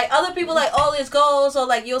 Goals. Like other people, like, oh, it's goals, or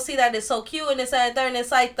like you'll see that it's so cute and it's that and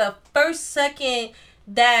it's like the first second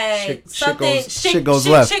that shit goes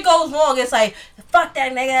wrong. It's like, fuck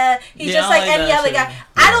that nigga. He's just like any other guy.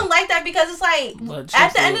 I don't like that because it's like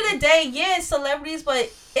at the end of the day, yeah, it's celebrities,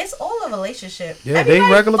 but it's all a relationship. Yeah, everybody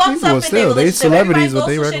they regular people still. They celebrities, but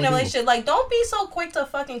they regular people. Like, don't be so quick to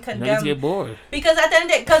fucking condemn. Niggas get bored. Because at the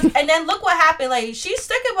end of the day, and then look what happened. Like, she's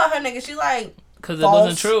sticking by her nigga. She's like, because it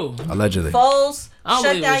wasn't true. Allegedly. False.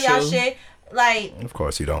 Shut down y'all shit. Like, of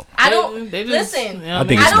course you don't. I don't listen. You know I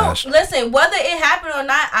think he smashed. Listen. Whether it happened or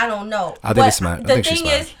not, I don't know. I think he smashed. The thing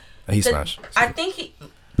is, he smashed. I think he.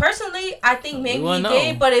 Personally, I think maybe he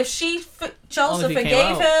did. But if she chose to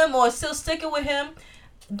forgive him or still sticking with him,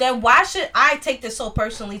 then why should I take this so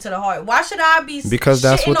personally to the heart? Why should I be? Because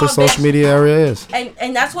that's what the social media area is.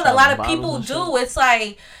 And that's what a lot of people do. It's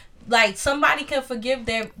like somebody can forgive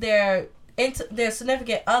their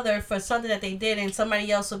significant other for something that they did, and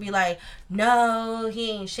somebody else will be like, no,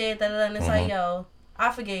 he ain't shit, and it's like, yo,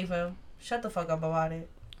 I forgave him, shut the fuck up about it.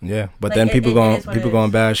 Yeah, but like, then people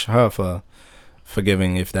gonna bash her for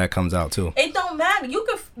forgiving if that comes out too. It don't matter.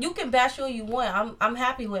 You can bash who you want. I'm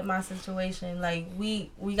happy with my situation. Like, we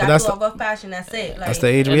got to a rough passion. That's it. Like, that's the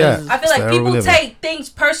age we at. I feel like people take things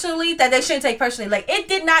personally that they shouldn't take personally. Like, it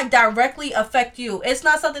did not directly affect you. It's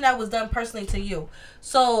not something that was done personally to you.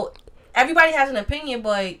 So everybody has an opinion,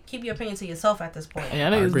 but keep your opinion to yourself at this point.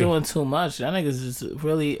 Y'all niggas doing too much. Y'all niggas is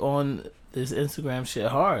really on this Instagram shit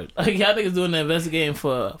hard. Like, y'all niggas doing the investigating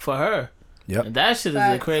for her. Yep. And that shit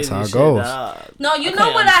is the crazy shit. No, you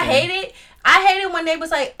know what I hated? I hated when they was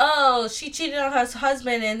like, oh, she cheated on her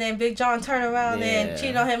husband, and then Big John turned around and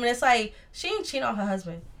cheated on him. And it's like, she ain't cheating on her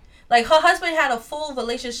husband. Like, her husband had a full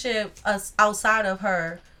relationship outside of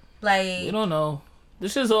her. Like, you don't know.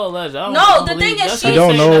 This is all alleged. The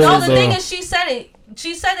thing is, she said it.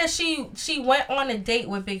 She said that she went on a date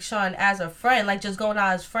with Big Sean as a friend, like just going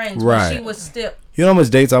out as friends. Right. But she was still. You know how much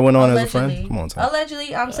dates I went on as a friend? Come on, Tom.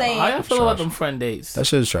 Allegedly, I'm saying. How y'all feel about them friend dates? That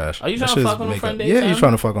shit is trash. Are you trying to fuck on a friend date? Yeah, you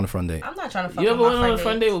trying to fuck on a friend date. I'm not trying to fuck on a friend date. You ever went on a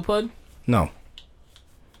friend date with Pud? No.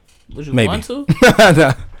 Would you Maybe. want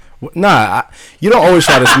to? Nah, you don't always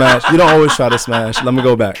try to smash. Let me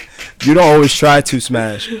go back. You don't always try to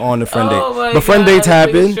smash on the friend date. But friend dates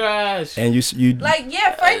happen. And you like,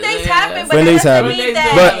 yeah, friend dates happen. Friend dates happen.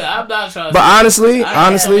 I'm not trying to. But honestly,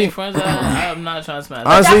 I'm not trying to smash.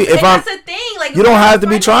 Honestly, that's the thing. Like, you don't have to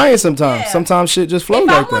be trying sometimes. Yeah. Sometimes shit just flows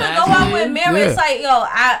like that. If I want to go out with Mira, it's like, yo,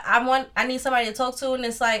 I need somebody to talk to, and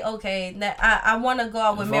it's like, okay, I want to go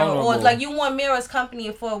out with Mira, or like you want Mira's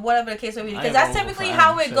company for whatever the case may be, because that's typically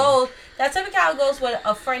how it goes. That's typically how it goes with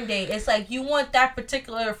a friend date. It's like you want that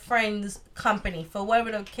particular friend's company for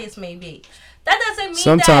whatever the case may be. That doesn't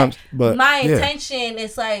mean that my intention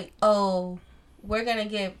is like, oh, we're gonna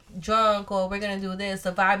get drunk or we're gonna do this.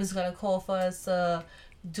 The vibe is gonna call for us to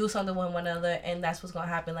do something with one another, and that's what's gonna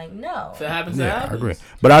happen. Like, no. If it happens, I agree.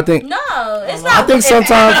 But I think it's not.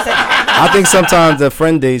 I think sometimes the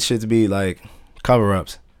friend date should be like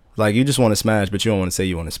cover-ups. Like, you just want to smash, but you don't want to say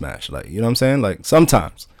you want to smash. Like, you know what I'm saying? Like,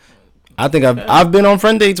 sometimes. I think I've been on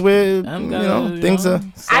friend dates where things are.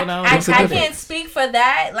 I can't speak for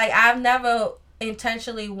that. Like, I've never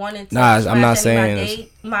intentionally wanted to. I'm not saying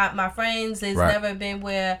my friends. It's never been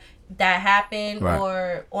where that happened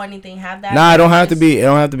or anything have that. Nah, it don't have to be. It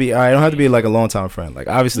don't have to be. I don't have to be like a long time friend. Like,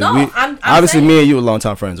 obviously, obviously me and you are long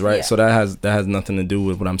time friends, right? Yeah. So that has nothing to do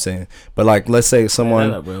with what I'm saying. But like, let's say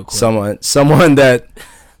someone that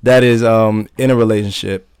is in a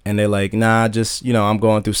relationship. And they're like, nah, just, I'm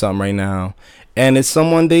going through something right now. And it's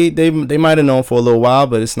someone they might have known for a little while,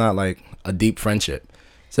 but it's not like a deep friendship.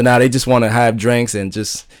 So now they just want to have drinks and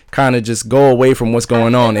just kind of just go away from what's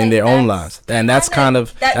going on in their own lives. And that's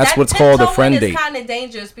that's what's called a friend date. It's kind of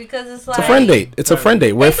dangerous because it's like... It's a friend date. It's a friend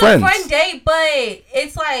date. We're friends. It's a friend date, but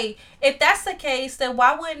it's like, if that's the case, then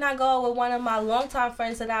why wouldn't I go with one of my longtime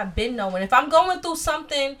friends that I've been knowing? If I'm going through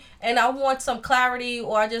something and I want some clarity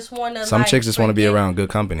or I just want to... Some chicks just want to be around good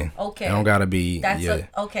company. Okay. They don't got to be...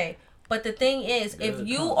 Okay. But the thing is, if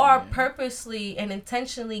you are purposely and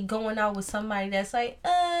intentionally going out with somebody that's like,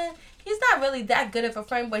 he's not really that good of a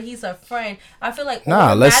friend, but he's a friend, I feel like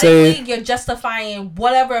let's say you're justifying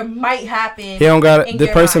whatever might happen. He don't got the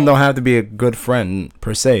person don't have to be a good friend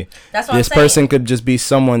per se. That's what this I'm saying. Person could just be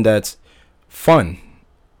someone that's fun,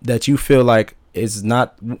 that you feel like it's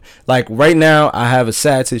not like right now I have a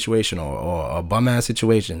sad situation or a bum ass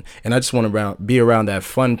situation, and I just want to be around that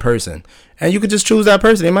fun person. And you could just choose that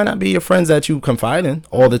person. They might not be your friends that you confide in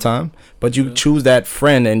all the time, but you choose that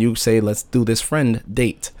friend and you say, let's do this friend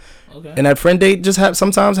date. Okay. And that friend date just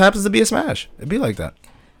sometimes happens to be a smash. It'd be like that.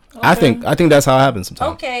 Okay. I think that's how it happens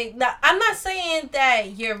sometimes. Okay, now I'm not saying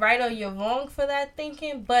that you're right or you're wrong for that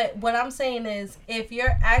thinking, but what I'm saying is if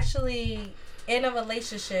you're actually in a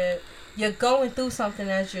relationship, you're going through something,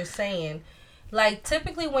 as you're saying. Like,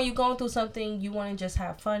 typically when you're going through something, you want to just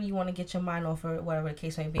have fun, you want to get your mind off of it, whatever the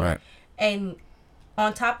case may be. Right. And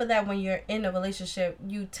on top of that, when you're in a relationship,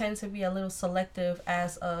 you tend to be a little selective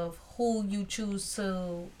as of who you choose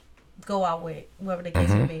to go out with, whatever the case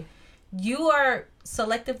may be. You are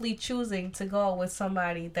selectively choosing to go out with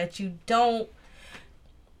somebody that you don't.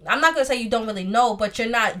 I'm not gonna say you don't really know, but you're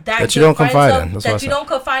not that you don't confide in. That you don't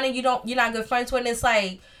confide in. You're not good friends with. And it's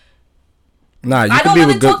like, nah, you I could don't be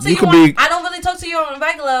really with talk good. to You you. could be. I don't really talk to you on a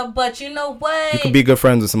regular, but you know what? You could be good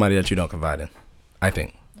friends with somebody that you don't confide in. I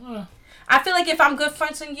think. I feel like if I'm good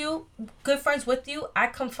friends with you, I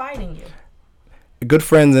confide in you. Good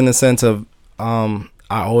friends in the sense of, I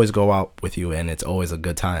always go out with you and it's always a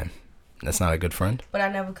good time. That's not a good friend. But I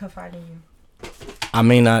never confide in you. I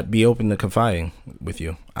may not be open to confiding with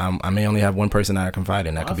you. I may only have one person that I confide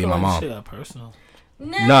in. That could be my mom. Shit got personal.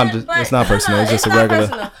 Nah, it's not personal. It's just a regular.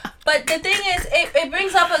 Personal. But the thing is, it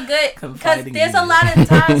brings up a good, because Confiding there's in a you. lot of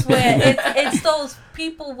times where it's those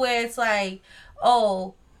people where it's like,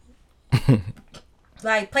 oh,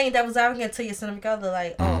 like playing devil's advocate to your significant other,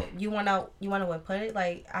 like, oh, you want to put it,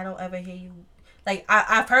 like, I don't ever hear you. Like,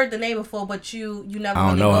 I've heard the name before, but you never I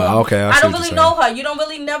don't really know go her. out. Okay, I don't see what really you're know her. You don't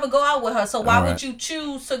really never go out with her. So why Alright. would you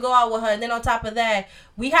choose to go out with her? And then on top of that,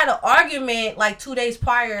 we had an argument like 2 days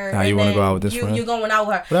prior. Now you and wanna then go out with this friend? You're going out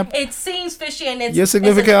with her. But It seems fishy, and it's Your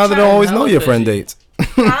significant other don't trend. always know Hella your friend fishy. dates.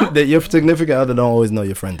 Huh? That your significant other don't always know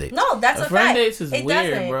your friend dates. No, that's a Friend fact. dates is It weird,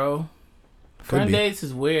 doesn't. bro. Friend be. dates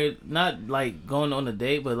is weird. Not like going on a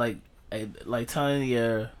date, but like telling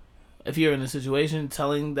if you're in a situation,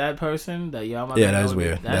 telling that person that y'all might. Yeah, that is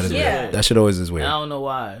weird. That is Yeah. weird. That shit always is I weird. don't know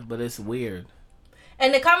why, but it's weird.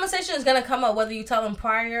 And the conversation is gonna come up whether you tell them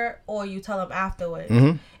prior or you tell them afterwards.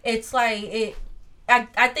 Mm-hmm. It's like it.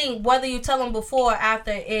 I think whether you tell them before or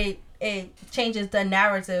after, it changes the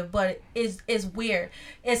narrative, but it's weird.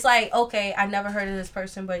 It's like, okay, I never heard of this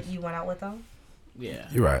person, but you went out with them. Yeah.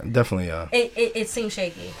 You're right. Definitely. It seems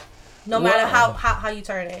shaky, no matter how you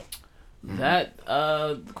turn it. That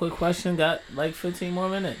quick question got like 15 more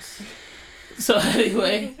minutes. So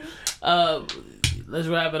anyway, let's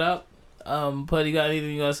wrap it up. But you got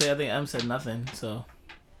anything you gonna say? I think M said nothing. So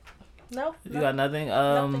No, you got nothing.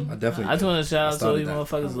 Nothing. I definitely. I just want to shout out to all you started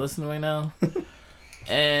that. motherfuckers listening right now.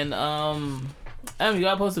 And M, you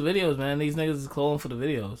gotta post the videos, man. These niggas is calling for the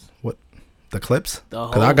videos. The clips? The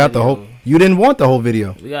Because I got the whole. video. You didn't want the whole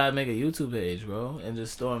video. We gotta make a YouTube page, bro, and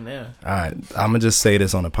just store them there. All right, I'm gonna just say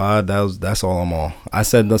this on the pod. That's all I'm on. I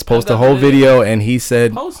said let's post got the whole the video. video, and he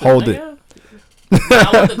said Post hold it. nigga. I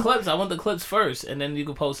want the clips. I want the clips first, and then you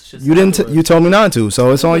can post the shit. You didn't. afterwards. You told me not to,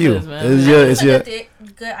 so it's on you. It is, man. It's Yeah, your. It's It's your.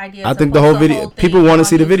 good idea. I to think the post whole video. thing People want to on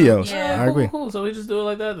see the YouTube. videos. Yeah. I agree. Cool. So we just do it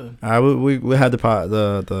like that then. All right, we had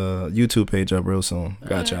the YouTube page up real soon.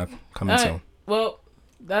 Gotcha. Coming All right. soon. Well,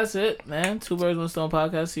 that's it, man. Two Birds, One Stone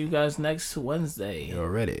podcast. See you guys next Wednesday. You're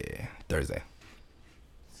ready. Thursday.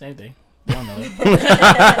 Same thing. Y'all know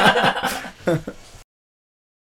it.